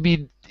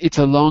mean it's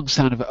a long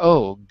sound of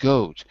O,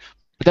 goat.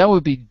 But that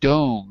would be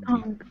dong.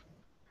 Dong.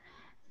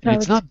 And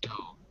it's not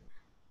dong.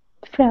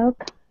 Frog.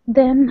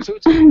 Then So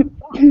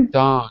it's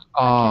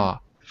dong,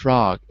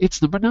 frog.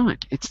 It's number 9.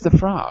 It's the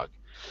frog.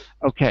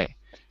 Okay.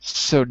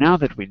 So now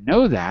that we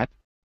know that,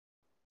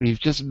 we've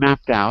just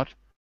mapped out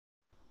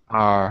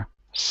our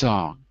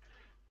song.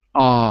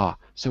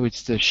 So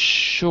it's the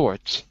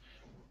short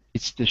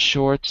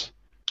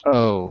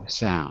O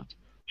sound,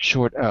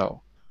 short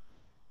O.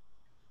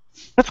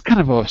 That's kind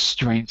of a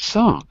strange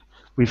song.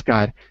 We've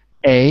got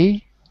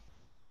A,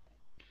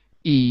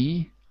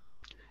 E,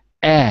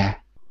 and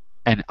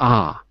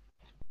Ah.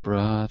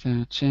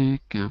 Brother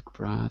Jacob,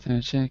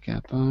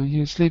 are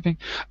you sleeping?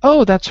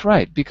 Oh, that's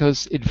right,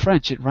 because in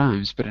French it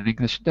rhymes, but in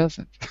English it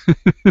doesn't.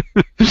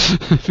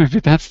 Maybe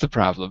that's the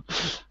problem.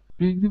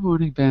 Ring the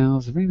morning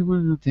bells, ring the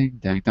morning ding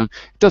dang dong.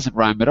 It doesn't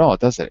rhyme at all,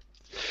 does it?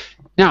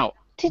 Now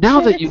Teacher,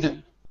 that you know.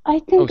 I Oh,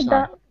 think sorry.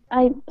 that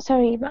I'm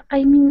sorry, but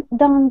I mean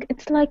dung.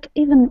 It's like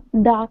even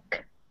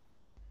duck.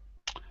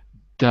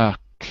 Duck,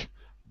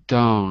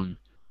 dong,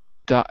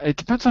 duck. It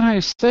depends on how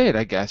you say it,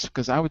 I guess,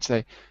 because I would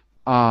say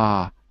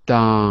ah,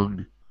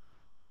 dong,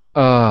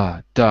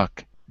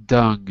 duck,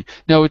 dung.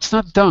 No, it's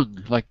not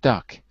dung like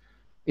duck.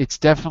 It's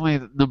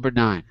definitely number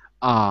 9.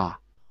 Ah.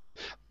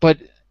 But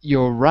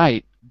you're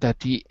right that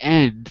the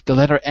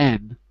letter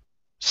N,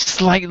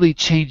 slightly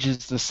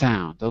changes the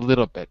sound a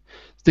little bit.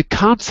 The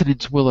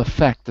consonants will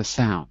affect the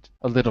sound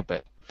a little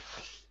bit.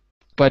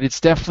 But it's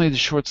definitely the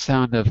short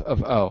sound of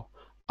O.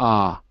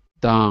 Ah,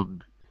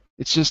 dung.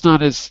 It's just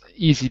not as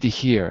easy to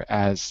hear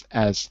as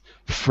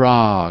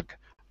frog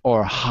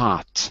or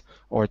hot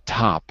or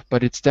top,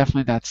 but it's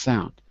definitely that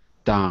sound.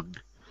 Dung.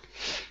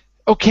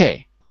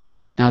 Okay.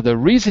 Now the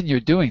reason you're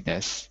doing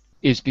this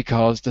is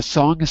because the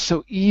song is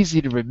so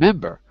easy to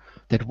remember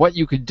that what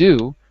you can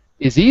do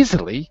is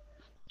easily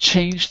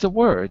change the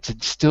words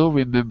and still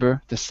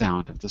remember the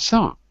sound of the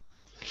song.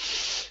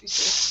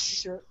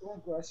 Teacher, one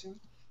question.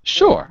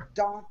 Sure.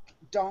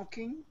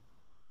 Donking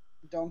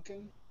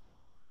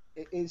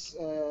is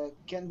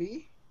can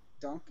be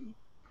donkey.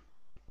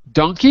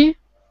 Donkey?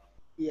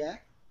 Yeah,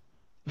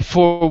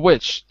 For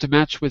which? To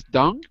match with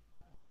dung?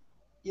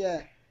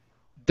 yeah.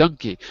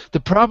 Donkey. The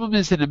problem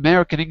is in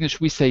American English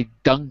we say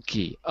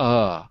donkey,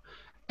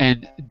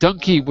 and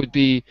donkey would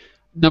be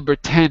number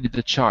 10 in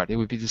the chart. It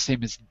would be the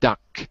same as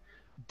duck,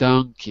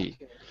 donkey.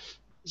 Okay.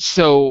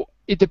 So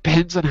it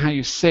depends on how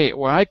you say it.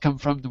 Where I come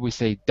from, we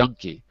say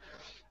donkey.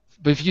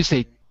 But if you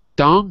say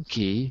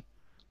donkey,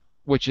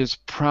 which is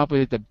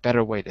probably the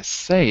better way to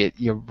say it,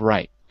 you're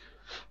right.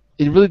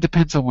 It really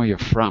depends on where you're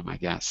from, I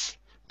guess.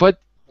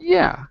 But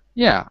yeah,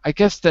 I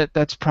guess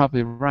that's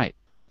probably right.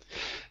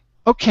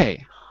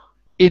 Okay,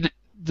 in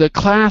the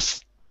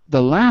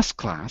last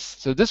class,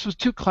 so this was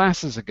 2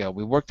 classes ago,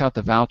 we worked out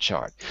the vowel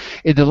chart.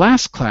 In the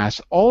last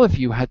class, all of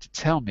you had to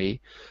tell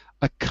me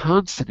a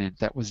consonant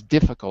that was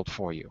difficult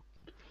for you.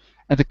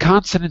 And the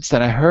consonants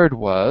that I heard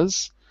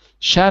was,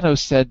 Shadow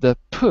said the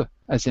P,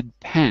 as in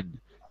pen,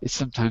 is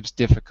sometimes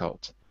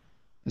difficult.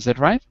 Is that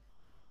right?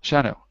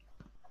 Shadow?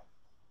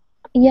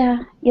 Yeah,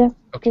 yes,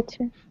 Okay.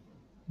 teacher.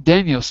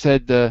 Daniel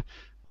said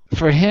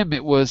for him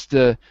it was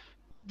the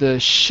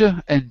sh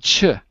and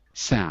ch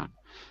sound,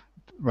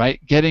 right?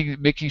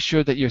 Making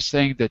sure that you're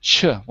saying the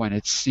ch when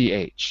it's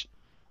ch.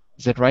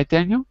 Is that right,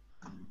 Daniel?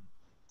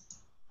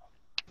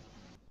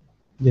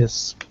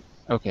 Yes.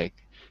 Okay.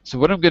 So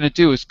what I'm going to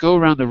do is go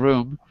around the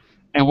room,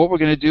 and what we're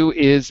going to do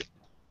is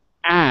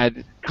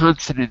add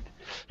consonant.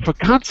 For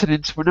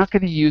consonants, we're not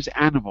going to use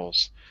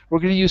animals. We're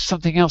going to use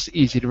something else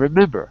easy to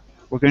remember.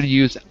 We're going to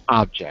use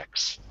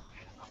objects,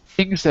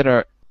 things that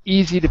are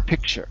easy to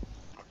picture.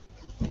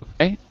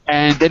 Okay?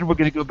 And then we're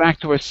going to go back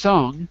to our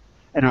song,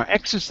 and our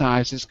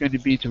exercise is going to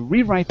be to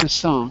rewrite the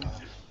song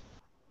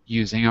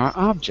using our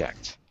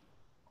object.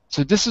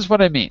 So this is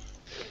what I mean.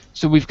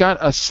 So we've got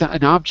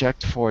an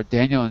object for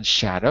Daniel and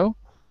Shadow.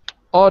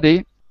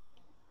 Audie,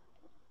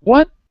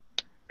 what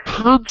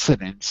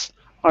consonants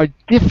are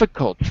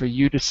difficult for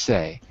you to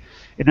say?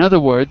 In other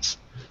words,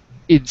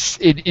 in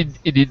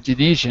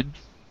Indonesian,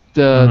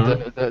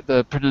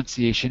 the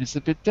pronunciation is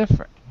a bit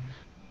different.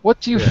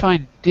 What do you Yeah.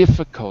 find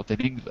difficult in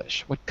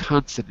English? What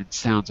consonant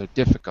sounds are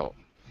difficult?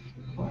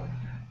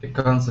 The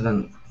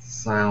consonant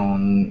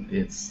sound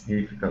is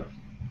difficult.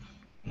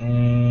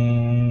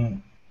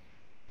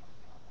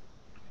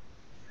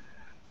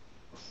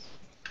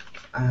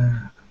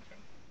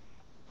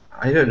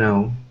 I don't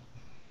know.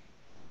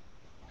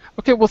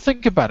 Okay, well,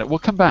 think about it. We'll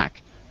come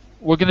back.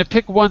 We're going to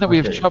pick one that we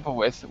have Okay. trouble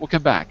with. We'll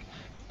come back.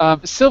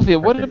 Sylvia,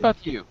 what Okay. about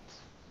you?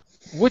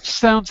 Which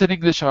sounds in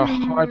English are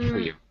hard for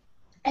you?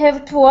 I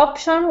have 2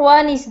 options.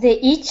 One is the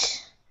each,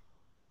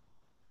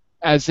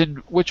 As in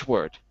which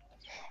word?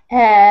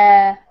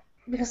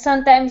 because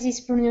sometimes it's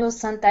pronounced,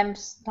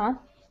 sometimes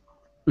not.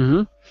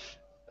 Mm-hmm.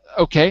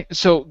 Okay,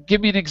 so give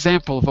me an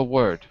example of a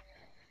word.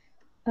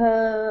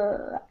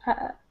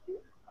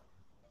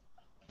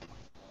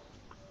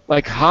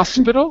 Like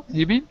hospital,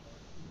 you mean?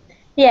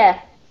 Yeah,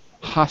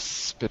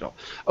 Hospital.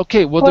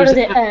 Okay, well, or there's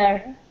the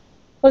R.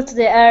 Also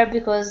the R,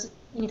 because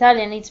in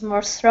Italian it's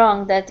more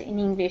strong than in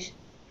English.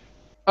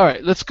 all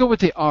right, let's go with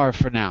the R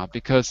for now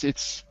because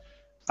it's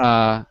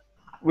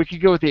we can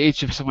go with the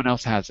H if someone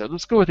else has it.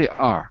 Let's go with the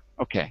R.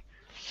 Okay.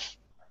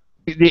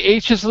 The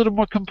H is a little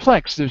more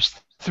complex. There's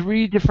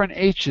 3 different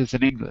H's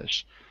in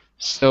English.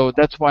 So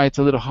that's why it's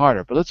a little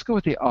harder. But let's go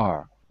with the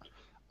R.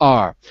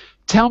 R.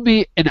 Tell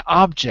me an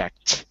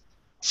object,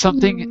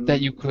 something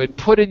that you could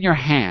put in your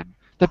hand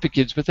that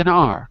begins with an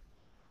R.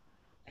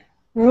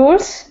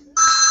 Rules?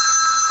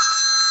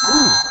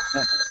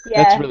 That's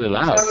Yeah, really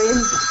loud. sorry.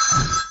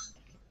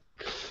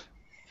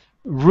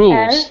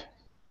 Rules. L?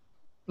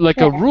 Like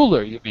a Yeah.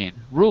 ruler, you mean?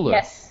 Ruler.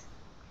 Yes.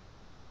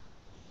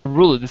 A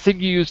ruler, the thing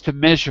you use to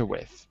measure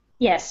with.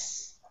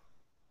 Yes.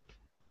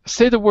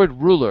 Say the word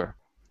ruler.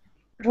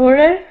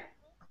 Ruler?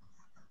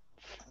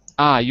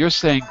 Ah, you're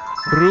saying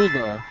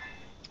ruler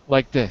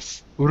like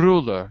this.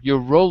 Ruler. You're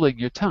rolling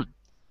your tongue.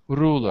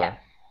 Ruler. Yeah.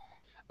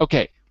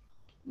 Okay.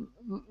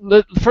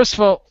 First of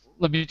all,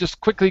 let me just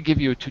quickly give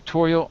you a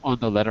tutorial on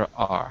the letter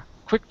R.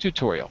 Quick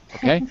tutorial,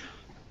 okay?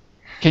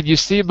 Can you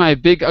see my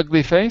big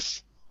ugly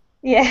face?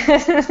 Yeah.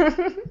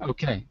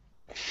 Okay.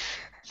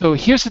 So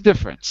here's the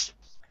difference.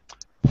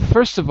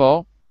 First of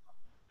all,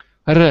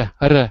 r,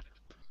 r.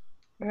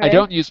 I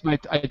don't use my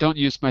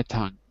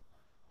tongue.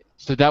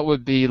 So that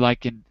would be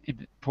like in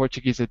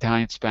Portuguese,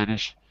 Italian,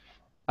 Spanish.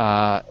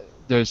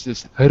 There's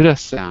this r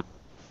sound.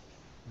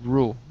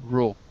 Rule.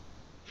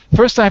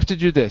 First, I have to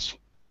do this.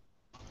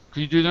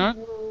 Can you do that?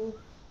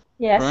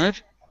 Yes.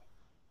 Right?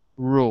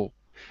 Rule.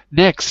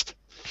 Next,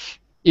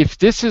 if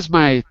this is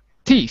my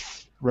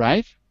teeth,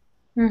 right?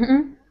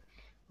 Mm-hmm.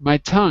 My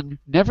tongue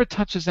never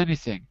touches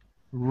anything.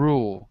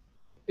 Rule.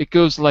 It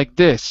goes like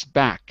this,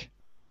 back.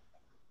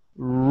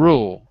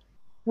 Rule.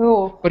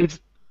 Rule. But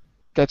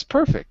that's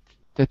perfect.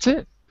 That's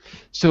it.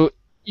 So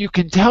you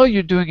can tell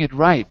you're doing it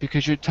right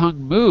because your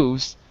tongue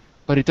moves,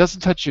 but it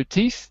doesn't touch your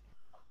teeth.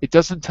 It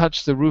doesn't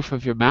touch the roof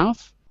of your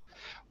mouth.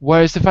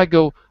 Whereas if I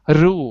go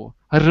rule,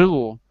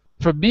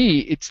 for me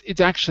it's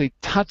actually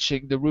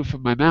touching the roof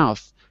of my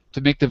mouth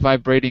to make the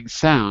vibrating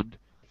sound.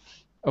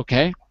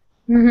 Okay?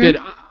 Mm-hmm. But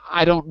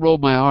I don't roll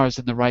my R's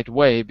in the right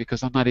way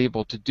because I'm not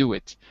able to do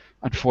it,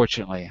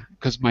 unfortunately,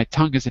 because my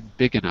tongue isn't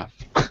big enough.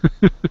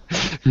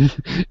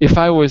 If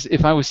I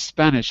was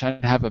Spanish,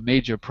 I'd have a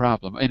major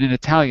problem. And in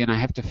Italian, I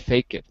have to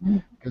fake it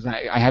because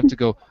I have to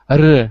go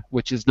r,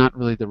 which is not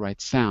really the right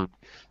sound.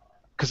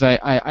 Because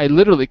I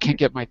literally can't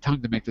get my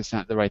tongue to make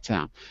the right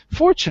sound.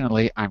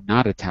 Fortunately, I'm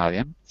not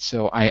Italian,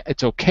 so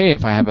it's okay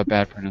if I have a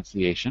bad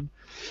pronunciation.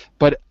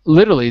 But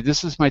literally,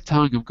 this is my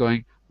tongue. I'm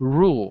going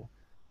rule,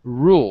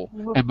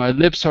 and my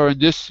lips are in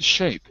this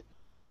shape.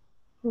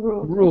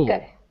 Rule.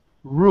 Okay.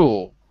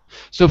 Rule.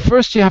 So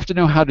first you have to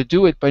know how to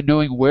do it by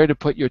knowing where to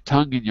put your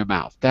tongue in your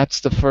mouth. That's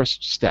the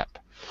first step.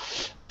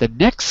 The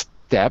next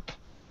step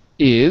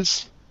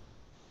is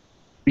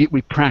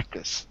we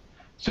practice.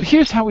 So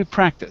here's how we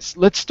practice.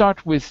 Let's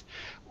start with,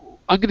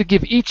 I'm going to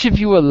give each of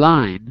you a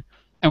line,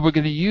 and we're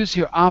going to use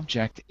your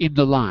object in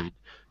the line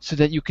so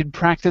that you can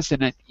practice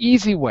in an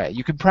easy way.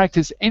 You can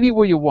practice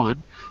anywhere you want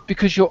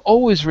because you'll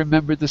always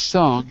remember the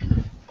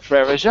song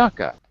Frère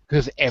Jacques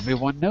because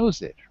everyone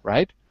knows it,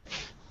 right?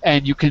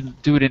 And you can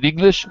do it in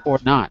English or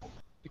not.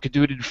 You can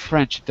do it in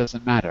French, it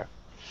doesn't matter.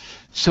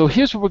 So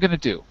here's what we're going to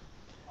do.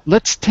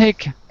 Let's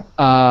take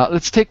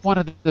one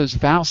of those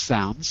vowel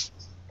sounds,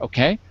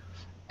 okay?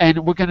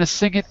 And we're going to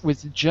sing it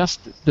with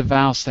just the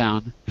vowel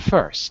sound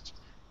first.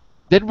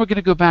 Then we're going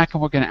to go back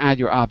and we're going to add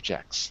your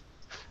objects.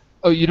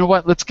 Oh, you know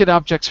what? Let's get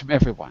objects from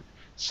everyone.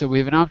 So we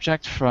have an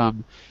object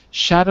from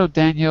Shadow,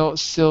 Daniel,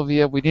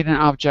 Sylvia. We need an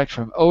object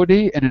from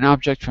Odie and an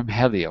object from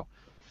Helio.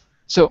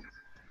 So,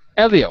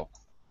 Helio,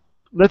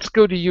 let's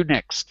go to you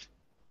next.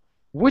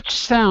 Which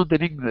sound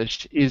in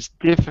English is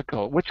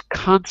difficult? Which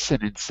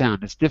consonant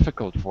sound is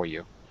difficult for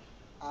you?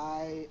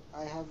 I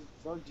have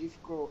very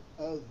difficult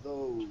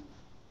though.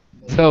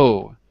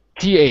 Though.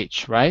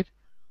 TH, right?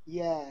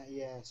 Yeah,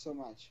 so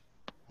much.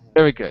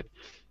 Very good.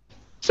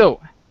 So,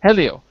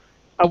 Helio,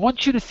 I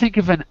want you to think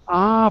of an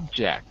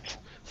object.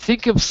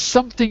 Think of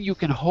something you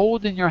can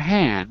hold in your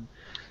hand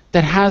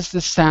that has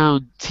the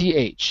sound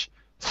TH,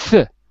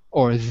 th,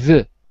 or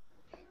th.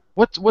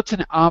 What's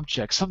an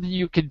object? Something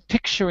you can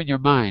picture in your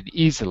mind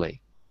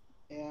easily.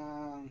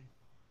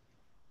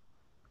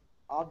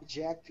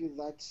 Object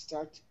that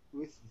starts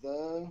with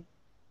the.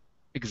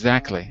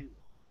 Exactly.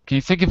 Can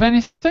you think of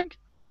anything?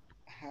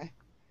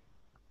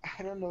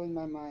 I don't know in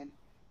my mind.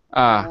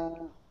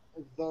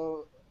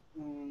 The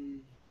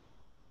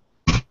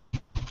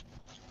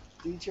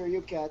teacher,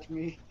 you catch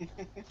me.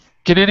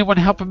 Can anyone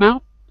help him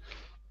out?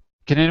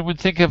 Can anyone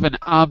think of an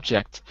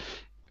object?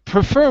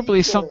 Preferably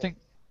Teacher. something.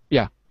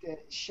 Yeah.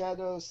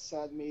 Shadow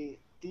said me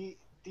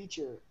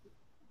teacher.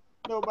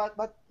 No,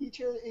 but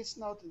teacher is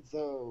not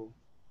though.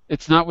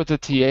 It's not with the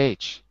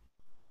TH.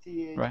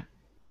 TH. Right.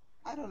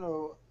 I don't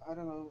know.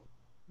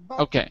 But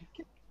Okay.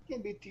 It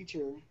can be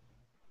teacher.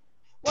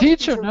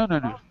 Teacher?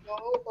 No.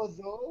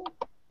 Although.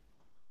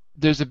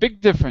 There's a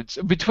big difference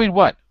between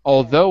what?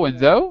 Although and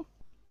though?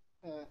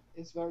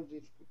 It's very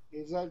different.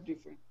 It's very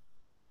different.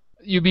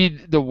 You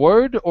mean the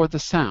word or the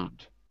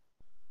sound?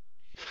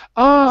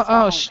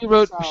 She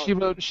wrote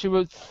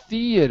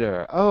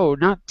theater. Oh,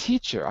 not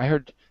teacher. I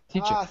heard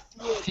teacher.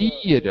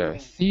 Theater.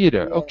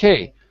 Yeah.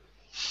 Okay.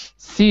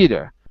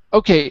 Theater.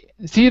 Okay,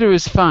 theater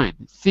is fine.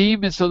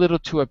 Theme is a little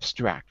too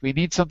abstract. We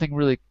need something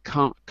really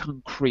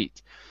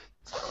concrete.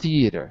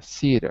 Theater.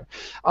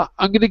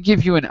 I'm going to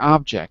give you an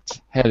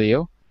object,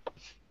 Helio.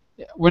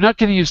 We're not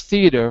going to use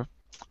theater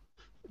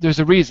there's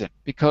a reason,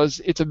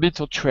 because it's a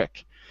mental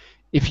trick.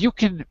 If you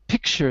can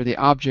picture the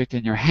object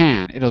in your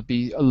hand, it'll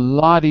be a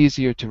lot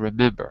easier to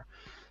remember.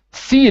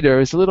 Theater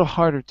is a little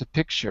harder to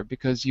picture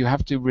because you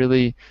have to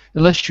really,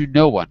 unless you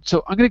know one.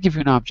 So I'm going to give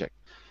you an object.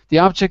 The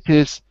object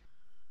is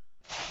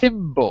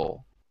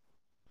thimble.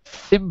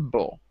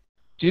 Thimble.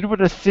 Do you know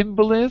what a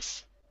thimble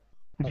is?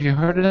 Have you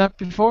heard of that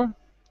before?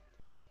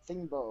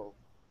 Thimble.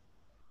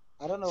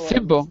 I don't know what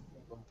Thimble. it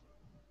is.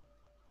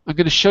 I'm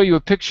going to show you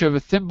a picture of a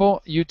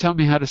thimble. You tell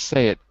me how to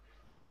say it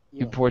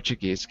Yeah. in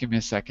Portuguese. Give me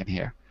a second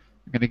here.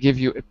 I'm going to give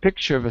you a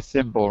picture of a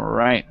thimble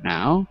right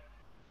now.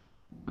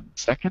 1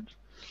 second.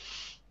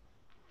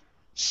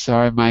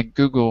 Sorry, my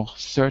Google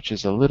search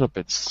is a little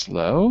bit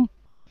slow.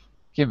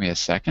 Give me a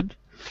second.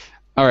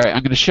 All right,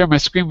 I'm going to share my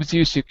screen with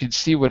you so you can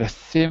see what a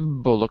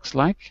thimble looks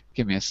like.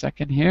 Give me a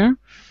second here.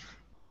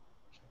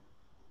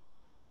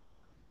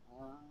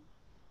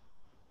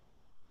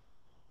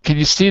 Can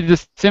you see the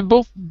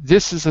thimble?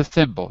 This is a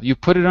thimble. You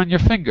put it on your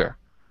finger.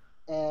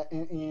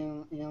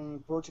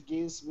 In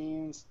Portuguese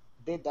means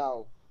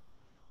dedal.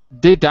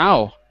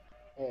 Dedal.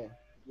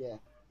 Yeah.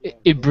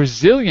 In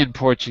Brazilian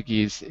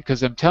Portuguese,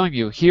 because I'm telling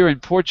you, here in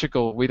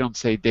Portugal, we don't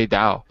say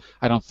dedal.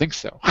 I don't think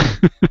so.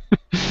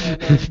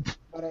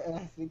 But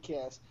I think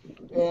yes.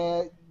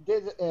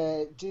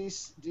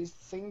 This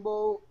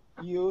thimble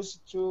used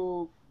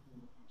to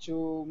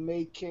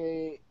make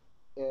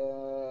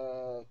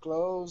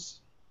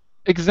clothes.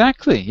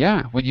 Exactly.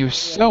 Yeah. When you're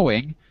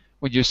sewing,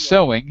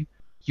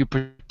 you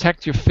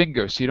protect your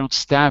finger so you don't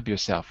stab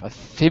yourself. A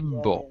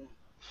thimble.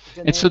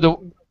 The And so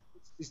name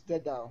is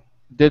dedal.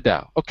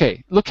 dedal.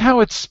 Okay. Look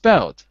how it's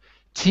spelled.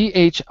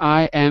 Thimble.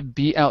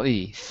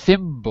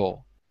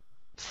 Thimble.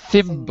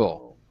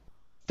 Thimble.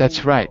 That's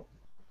Thimble. right.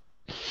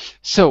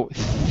 So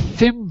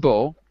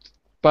thimble,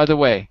 by the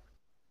way,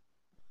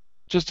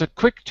 just a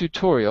quick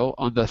tutorial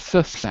on the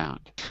th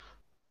sound.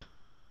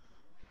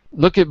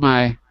 Look at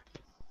my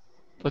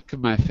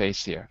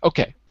face here.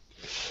 Okay.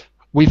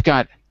 We've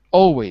got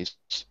always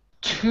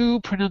 2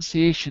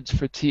 pronunciations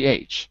for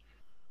th.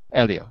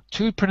 Elio,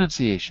 2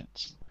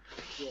 pronunciations.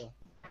 Yeah.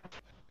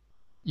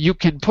 You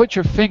can put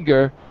your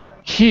finger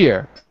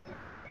here.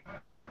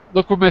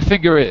 Look where my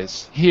finger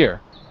is.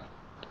 Here.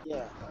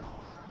 Yeah.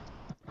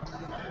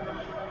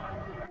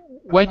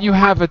 When you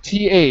have a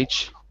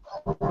th,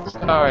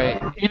 sorry,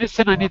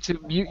 Innocent, I need to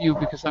mute you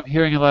because I'm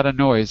hearing a lot of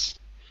noise.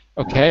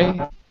 Okay?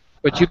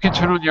 But you can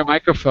turn on your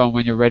microphone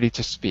when you're ready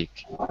to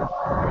speak.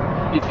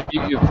 I need to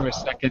mute you for a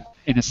second,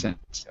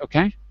 Innocent.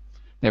 Okay?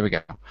 There we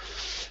go.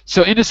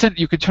 So Innocent,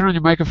 you can turn on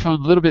your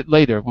microphone a little bit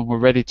later when we're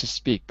ready to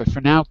speak. But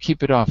for now,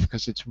 keep it off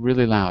because it's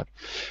really loud.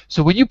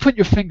 So when you put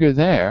your finger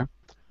there,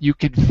 you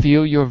can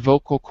feel your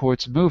vocal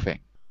cords moving.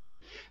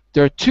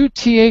 There are 2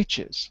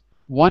 ths.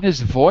 One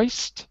is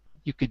voiced.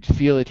 You can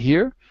feel it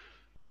here.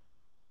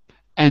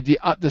 And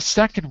the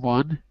second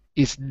one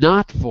is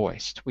not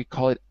voiced. We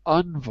call it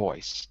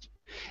unvoiced.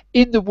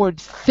 In the word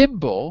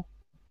thimble,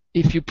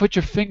 if you put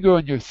your finger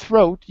on your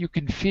throat, you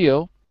can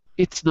feel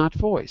it's not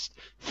voiced.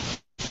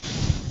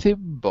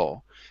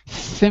 Thimble.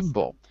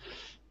 Thimble.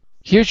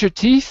 Here's your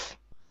teeth.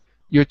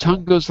 Your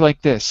tongue goes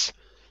like this.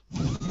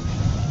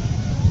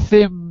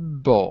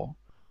 Thimble.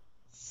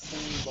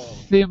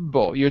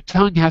 Thimble. Your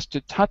tongue has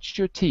to touch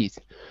your teeth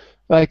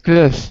like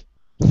this.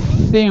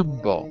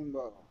 Thimble.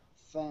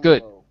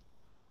 Good.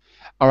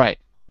 All right.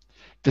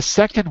 The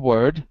second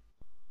word,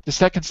 the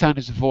second sound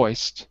is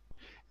voiced,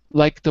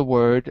 like the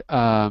word,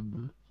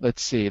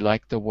 let's see,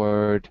 like the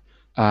word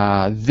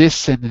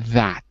this and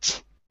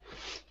that.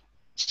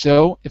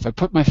 So if I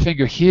put my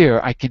finger here,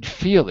 I can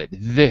feel it.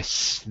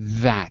 This,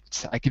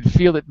 that. I can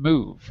feel it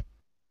move.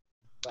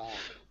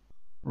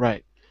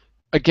 Right.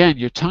 Again,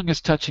 your tongue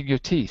is touching your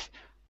teeth.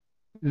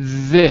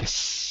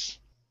 This,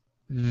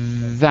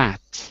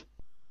 that.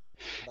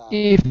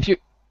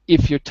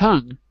 If your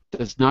tongue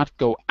does not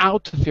go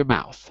out of your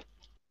mouth,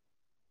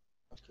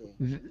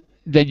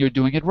 then you're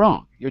doing it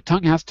wrong. Your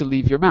tongue has to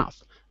leave your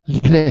mouth.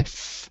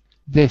 This.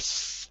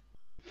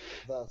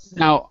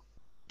 Now,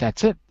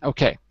 that's it.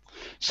 Okay.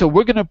 So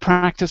we're going to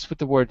practice with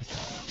the word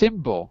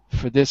thimble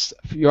for this.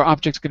 Your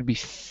object's going to be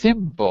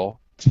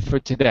thimble for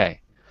today.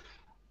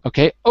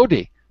 Okay.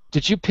 Odie,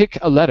 did you pick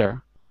a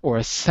letter or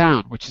a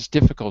sound which is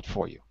difficult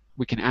for you?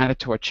 We can add it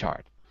to our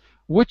chart.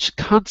 Which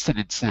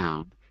consonant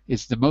sound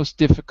is the most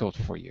difficult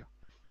for you?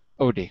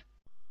 Odie.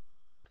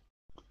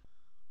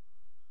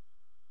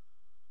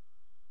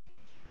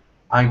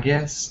 I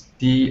guess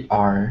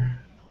DR.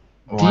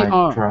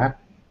 DR. Trap.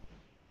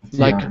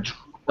 Like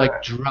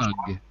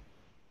drug.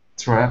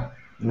 Trap.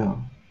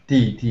 No.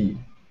 T.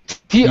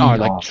 TR,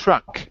 like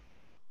truck.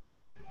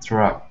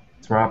 Truck.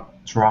 Truck.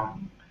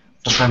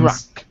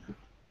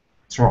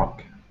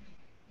 Truck.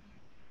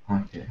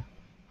 Okay.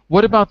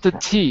 What about the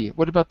T?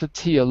 What about the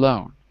T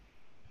alone?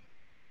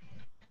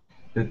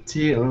 The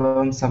T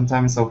alone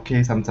sometimes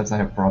okay, sometimes I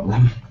have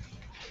problem.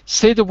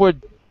 Say the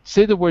word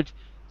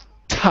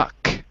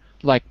tuck,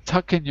 like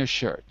tuck in your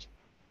shirt.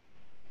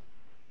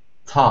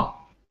 Tuck.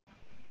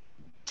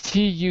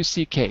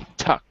 T-U-C-K,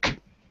 tuck.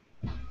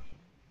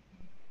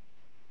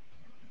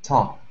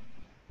 Talk.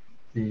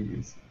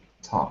 Please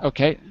talk.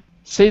 Okay.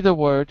 Say the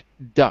word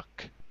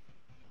duck.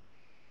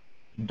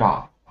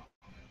 Dog.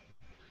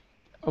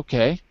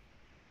 Okay.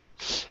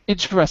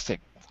 Interesting.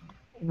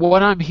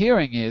 What I'm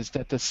hearing is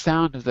that the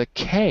sound of the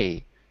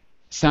K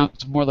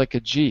sounds more like a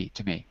G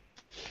to me.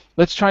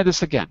 Let's try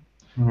this again.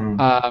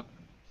 Mhm.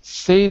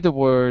 Say the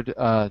word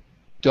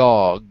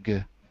dog.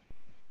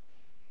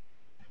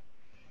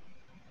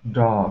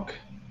 Dog.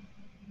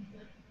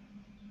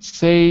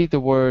 Say the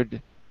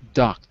word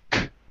duck.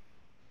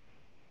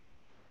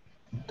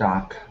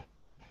 Duck.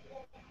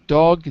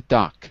 Dog,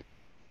 duck.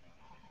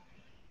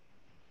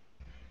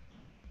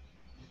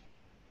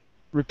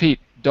 Repeat.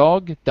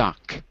 Dog,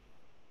 duck.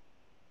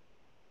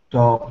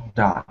 Dog.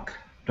 Duck.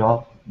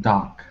 Dog.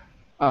 Duck.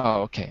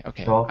 Oh, okay,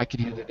 okay. Dog. I can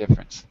hear the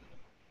difference.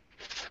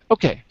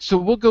 Okay, so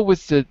we'll go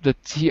with the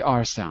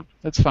TR sound.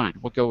 That's fine.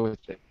 We'll go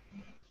with it.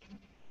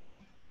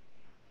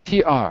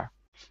 TR,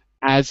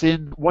 as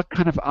in what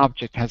kind of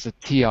object has a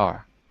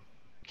TR?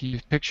 Can you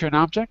picture an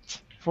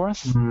object for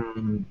us?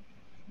 Mm,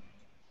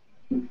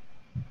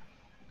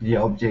 the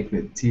object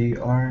with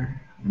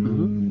TR.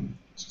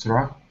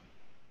 Truck.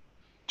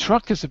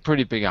 Truck is a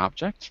pretty big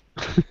object,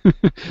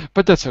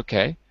 but that's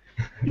okay.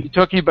 You're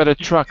talking about a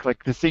truck,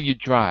 like the thing you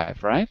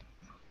drive, right?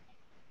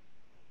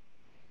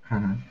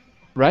 Uh-huh.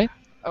 Right?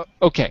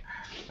 Okay.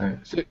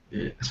 So,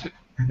 Yeah.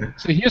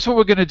 so here's what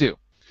we're going to do.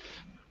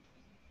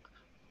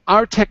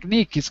 Our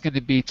technique is going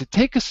to be to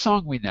take a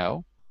song we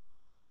know.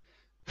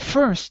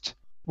 First,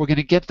 we're going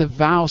to get the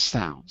vowel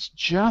sounds,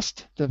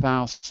 just the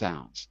vowel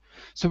sounds.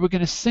 So we're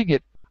going to sing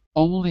it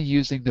only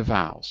using the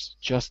vowels,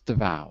 just the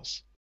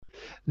vowels.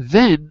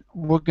 Then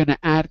we're going to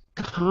add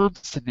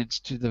consonants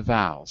to the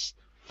vowels.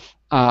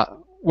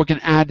 We're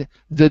going to add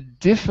the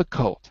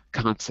difficult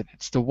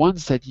consonants, the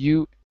ones that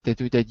you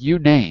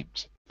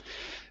named.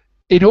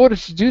 In order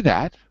to do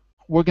that,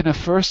 we're going to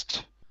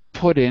first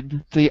put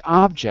in the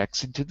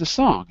objects into the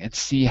song and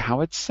see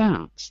how it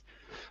sounds.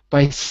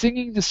 By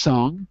singing the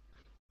song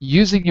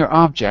using your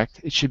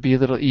object, it should be a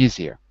little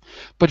easier.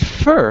 But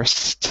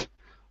first,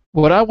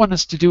 what I want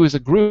us to do as a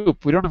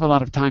group, we don't have a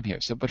lot of time here,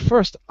 but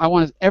first I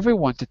want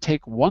everyone to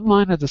take one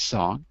line of the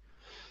song,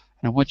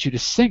 and I want you to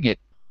sing it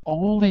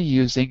only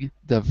using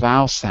the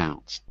vowel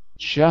sounds,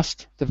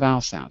 just the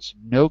vowel sounds,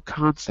 no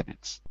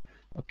consonants.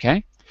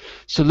 Okay?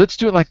 So let's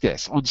do it like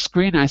this. On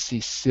screen I see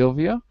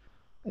Sylvia,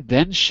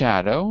 then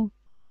Shadow,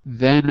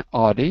 then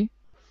Audie,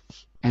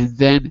 and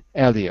then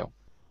Elio.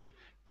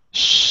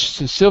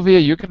 So Sylvia,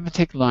 you're going to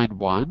take line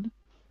 1,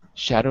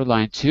 Shadow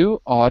line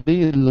 2,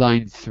 Audie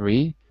line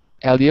 3,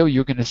 Elio,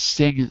 you're going to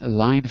sing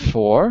line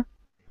 4.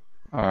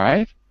 All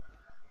right?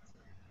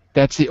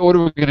 That's the order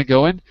we're going to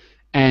go in.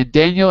 And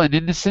Daniel and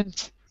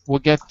Innocent, we'll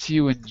get to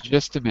you in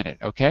just a minute,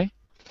 okay?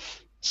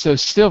 So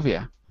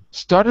Sylvia,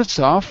 start us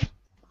off,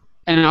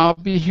 and I'll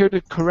be here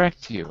to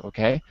correct you,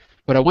 okay?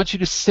 But I want you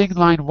to sing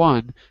line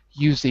 1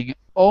 using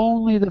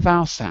only the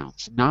vowel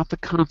sounds, not the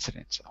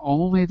consonants,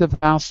 only the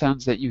vowel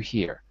sounds that you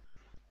hear.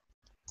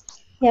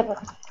 Yeah,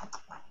 but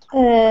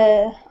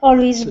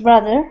always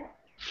brother.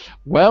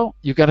 Well,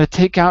 you got to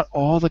take out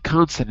all the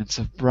consonants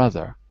of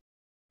brother.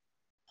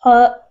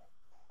 Other.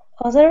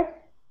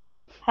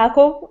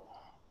 Jacob.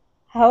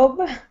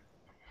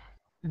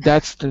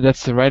 That's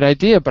the right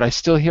idea, but I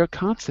still hear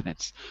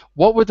consonants.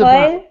 What were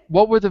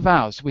the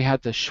vowels? We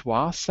had the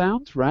schwa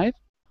sound, right?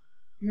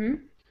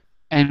 Mm-hmm.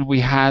 And we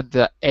had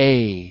the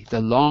A,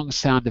 the long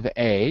sound of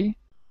A,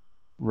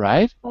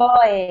 right?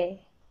 Oy.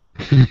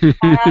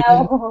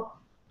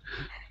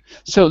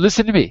 So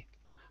listen to me.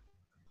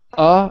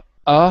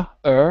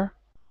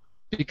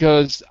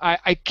 Because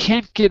I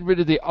can't get rid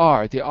of the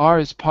R. The R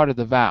is part of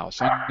the vowel.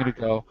 So I'm going to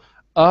go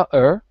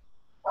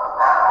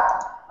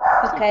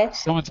Okay.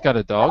 Someone's got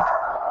a dog?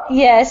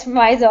 Yes,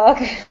 my dog.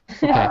 Okay.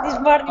 This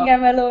morning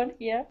I'm alone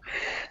here.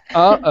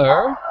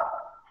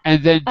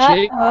 And then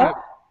Jacob.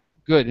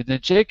 Good. And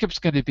then Jacob's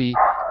going to be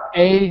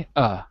a.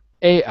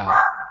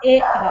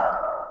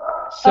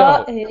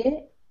 So.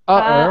 Wait.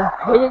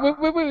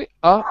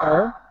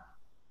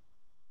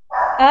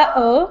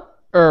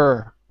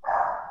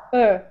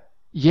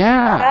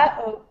 Yeah.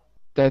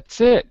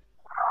 That's it.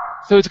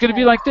 So it's going to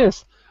be like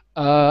this.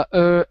 Give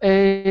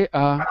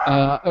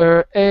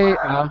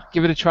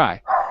it a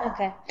try.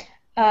 Okay.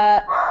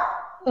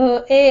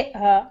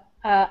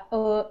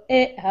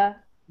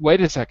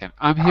 Wait a second.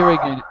 I'm hearing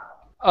an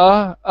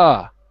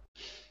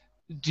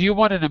Do you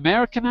want an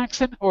American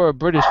accent or a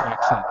British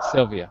accent,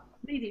 Sylvia?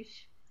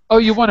 British. Oh,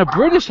 you want a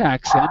British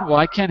accent? Well,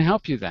 I can't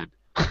help you then.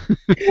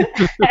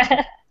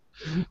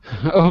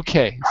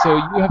 Okay, so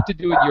you have to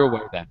do it your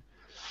way then.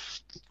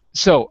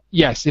 So,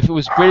 yes, if it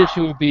was British,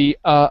 it would be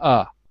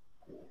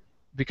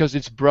because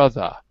it's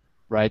brother,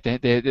 right?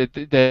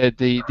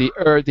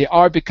 The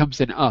R becomes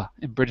an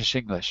in British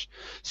English.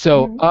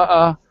 So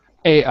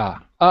be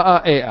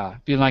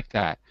like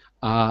that.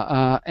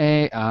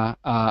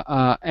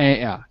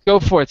 Go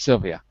for it,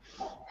 Sylvia.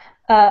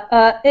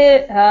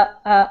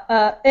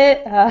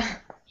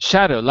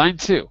 Shadow, line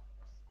 2.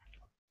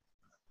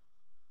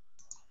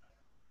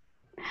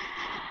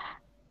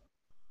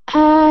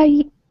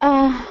 Okay.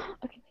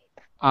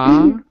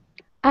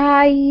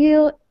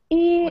 U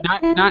E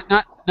N.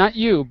 Not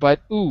you,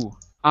 but oo.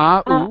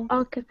 Ah, oo.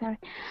 Okay, sorry.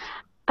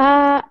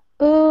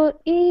 U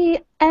E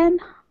N.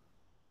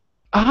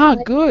 Ah,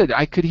 good.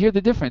 I could hear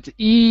the difference.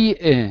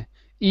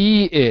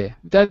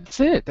 That's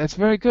it. That's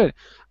very good.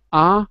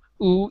 Ah,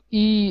 oo,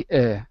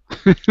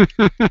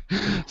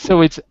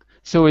 So it's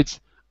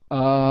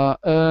a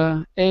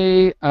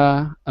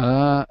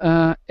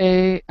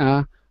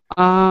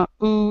ah,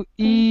 ooh,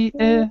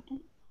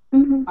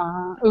 Mhm.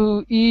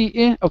 ooh,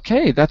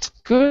 Okay, that's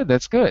good.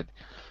 That's good.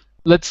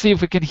 Let's see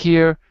if we can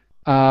hear.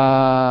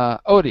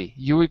 Odie,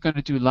 you were going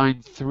to do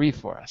line 3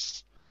 for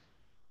us.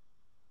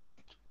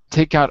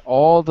 Take out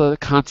all the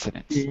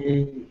consonants.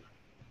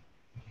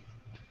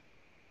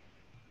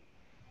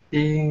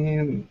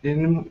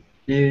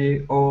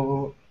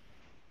 O,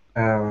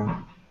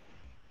 L.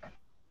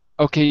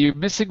 Okay, you're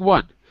missing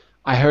one.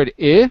 I heard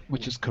I,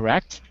 which is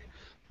correct,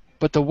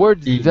 but the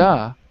word E.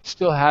 the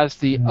still has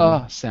the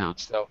sound.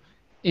 So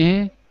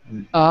I,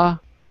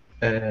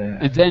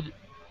 and then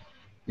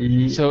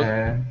E,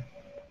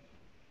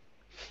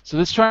 so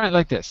let's try it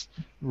like this.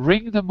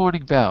 Ring the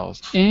morning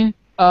bells.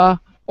 I,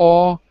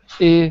 o,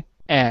 I,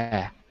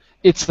 eh.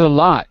 It's a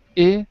lot.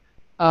 I,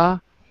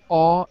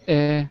 o,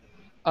 I,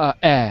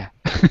 eh.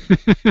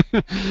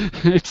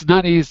 It's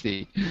not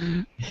easy.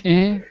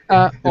 I,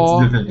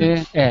 o,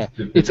 I, eh.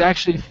 It's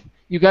actually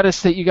you got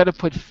to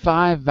put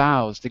 5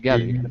 vowels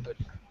together. You got to put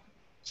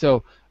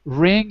so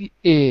ring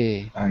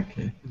I,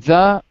 Okay.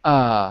 the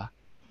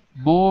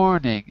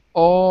morning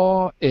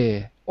o,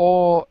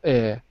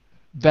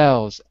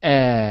 bells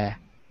eh.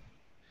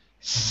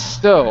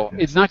 So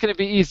it's not going to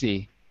be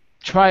easy.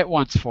 Try it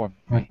once for me.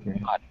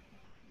 Okay.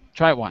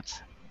 Try it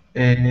once.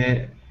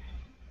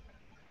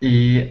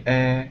 E,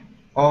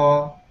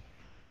 O,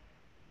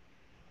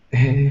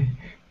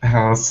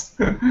 house.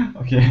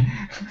 Okay.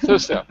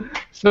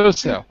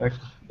 So. Okay.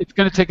 It's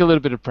going to take a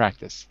little bit of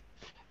practice.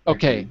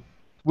 Okay.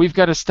 We've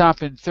got to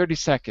stop in 30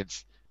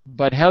 seconds.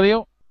 But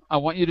Helio, I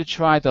want you to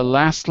try the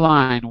last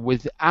line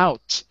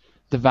without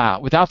the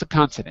vowel, without the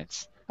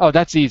consonants. Oh,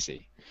 that's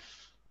easy.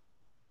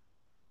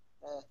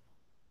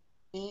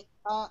 I,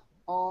 A,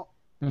 O.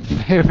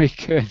 Very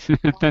good.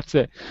 That's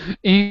it.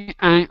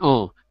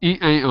 I-I-O.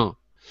 I-I-O.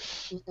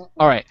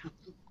 All right.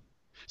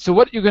 So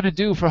what you're going to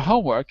do for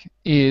homework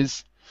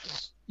is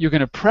you're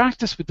going to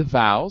practice with the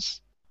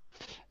vowels.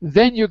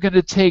 Then you're going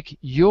to take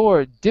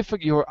your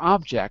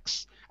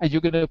objects and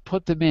you're going to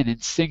put them in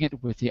and sing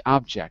it with the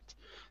object.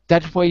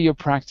 That way you're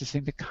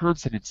practicing the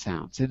consonant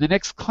sounds. In the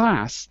next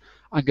class,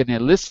 I'm going to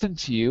listen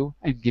to you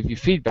and give you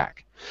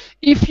feedback.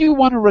 If you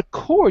want to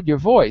record your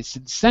voice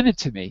and send it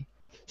to me,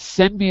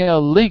 send me a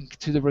link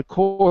to the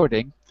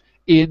recording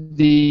in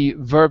the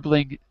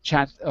Verbling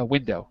chat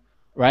window,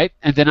 right?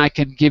 And then I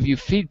can give you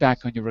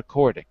feedback on your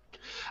recording.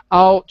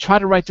 I'll try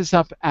to write this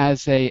up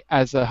as a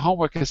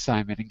homework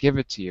assignment and give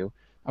it to you,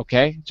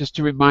 okay? Just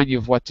to remind you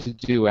of what to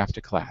do after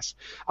class.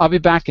 I'll be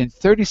back in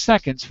 30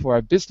 seconds for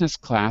our business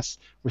class.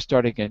 We're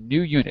starting a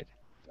new unit,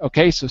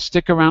 okay? So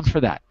stick around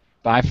for that.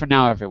 Bye for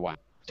now, everyone.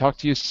 Talk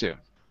to you soon.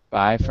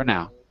 Bye for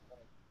now.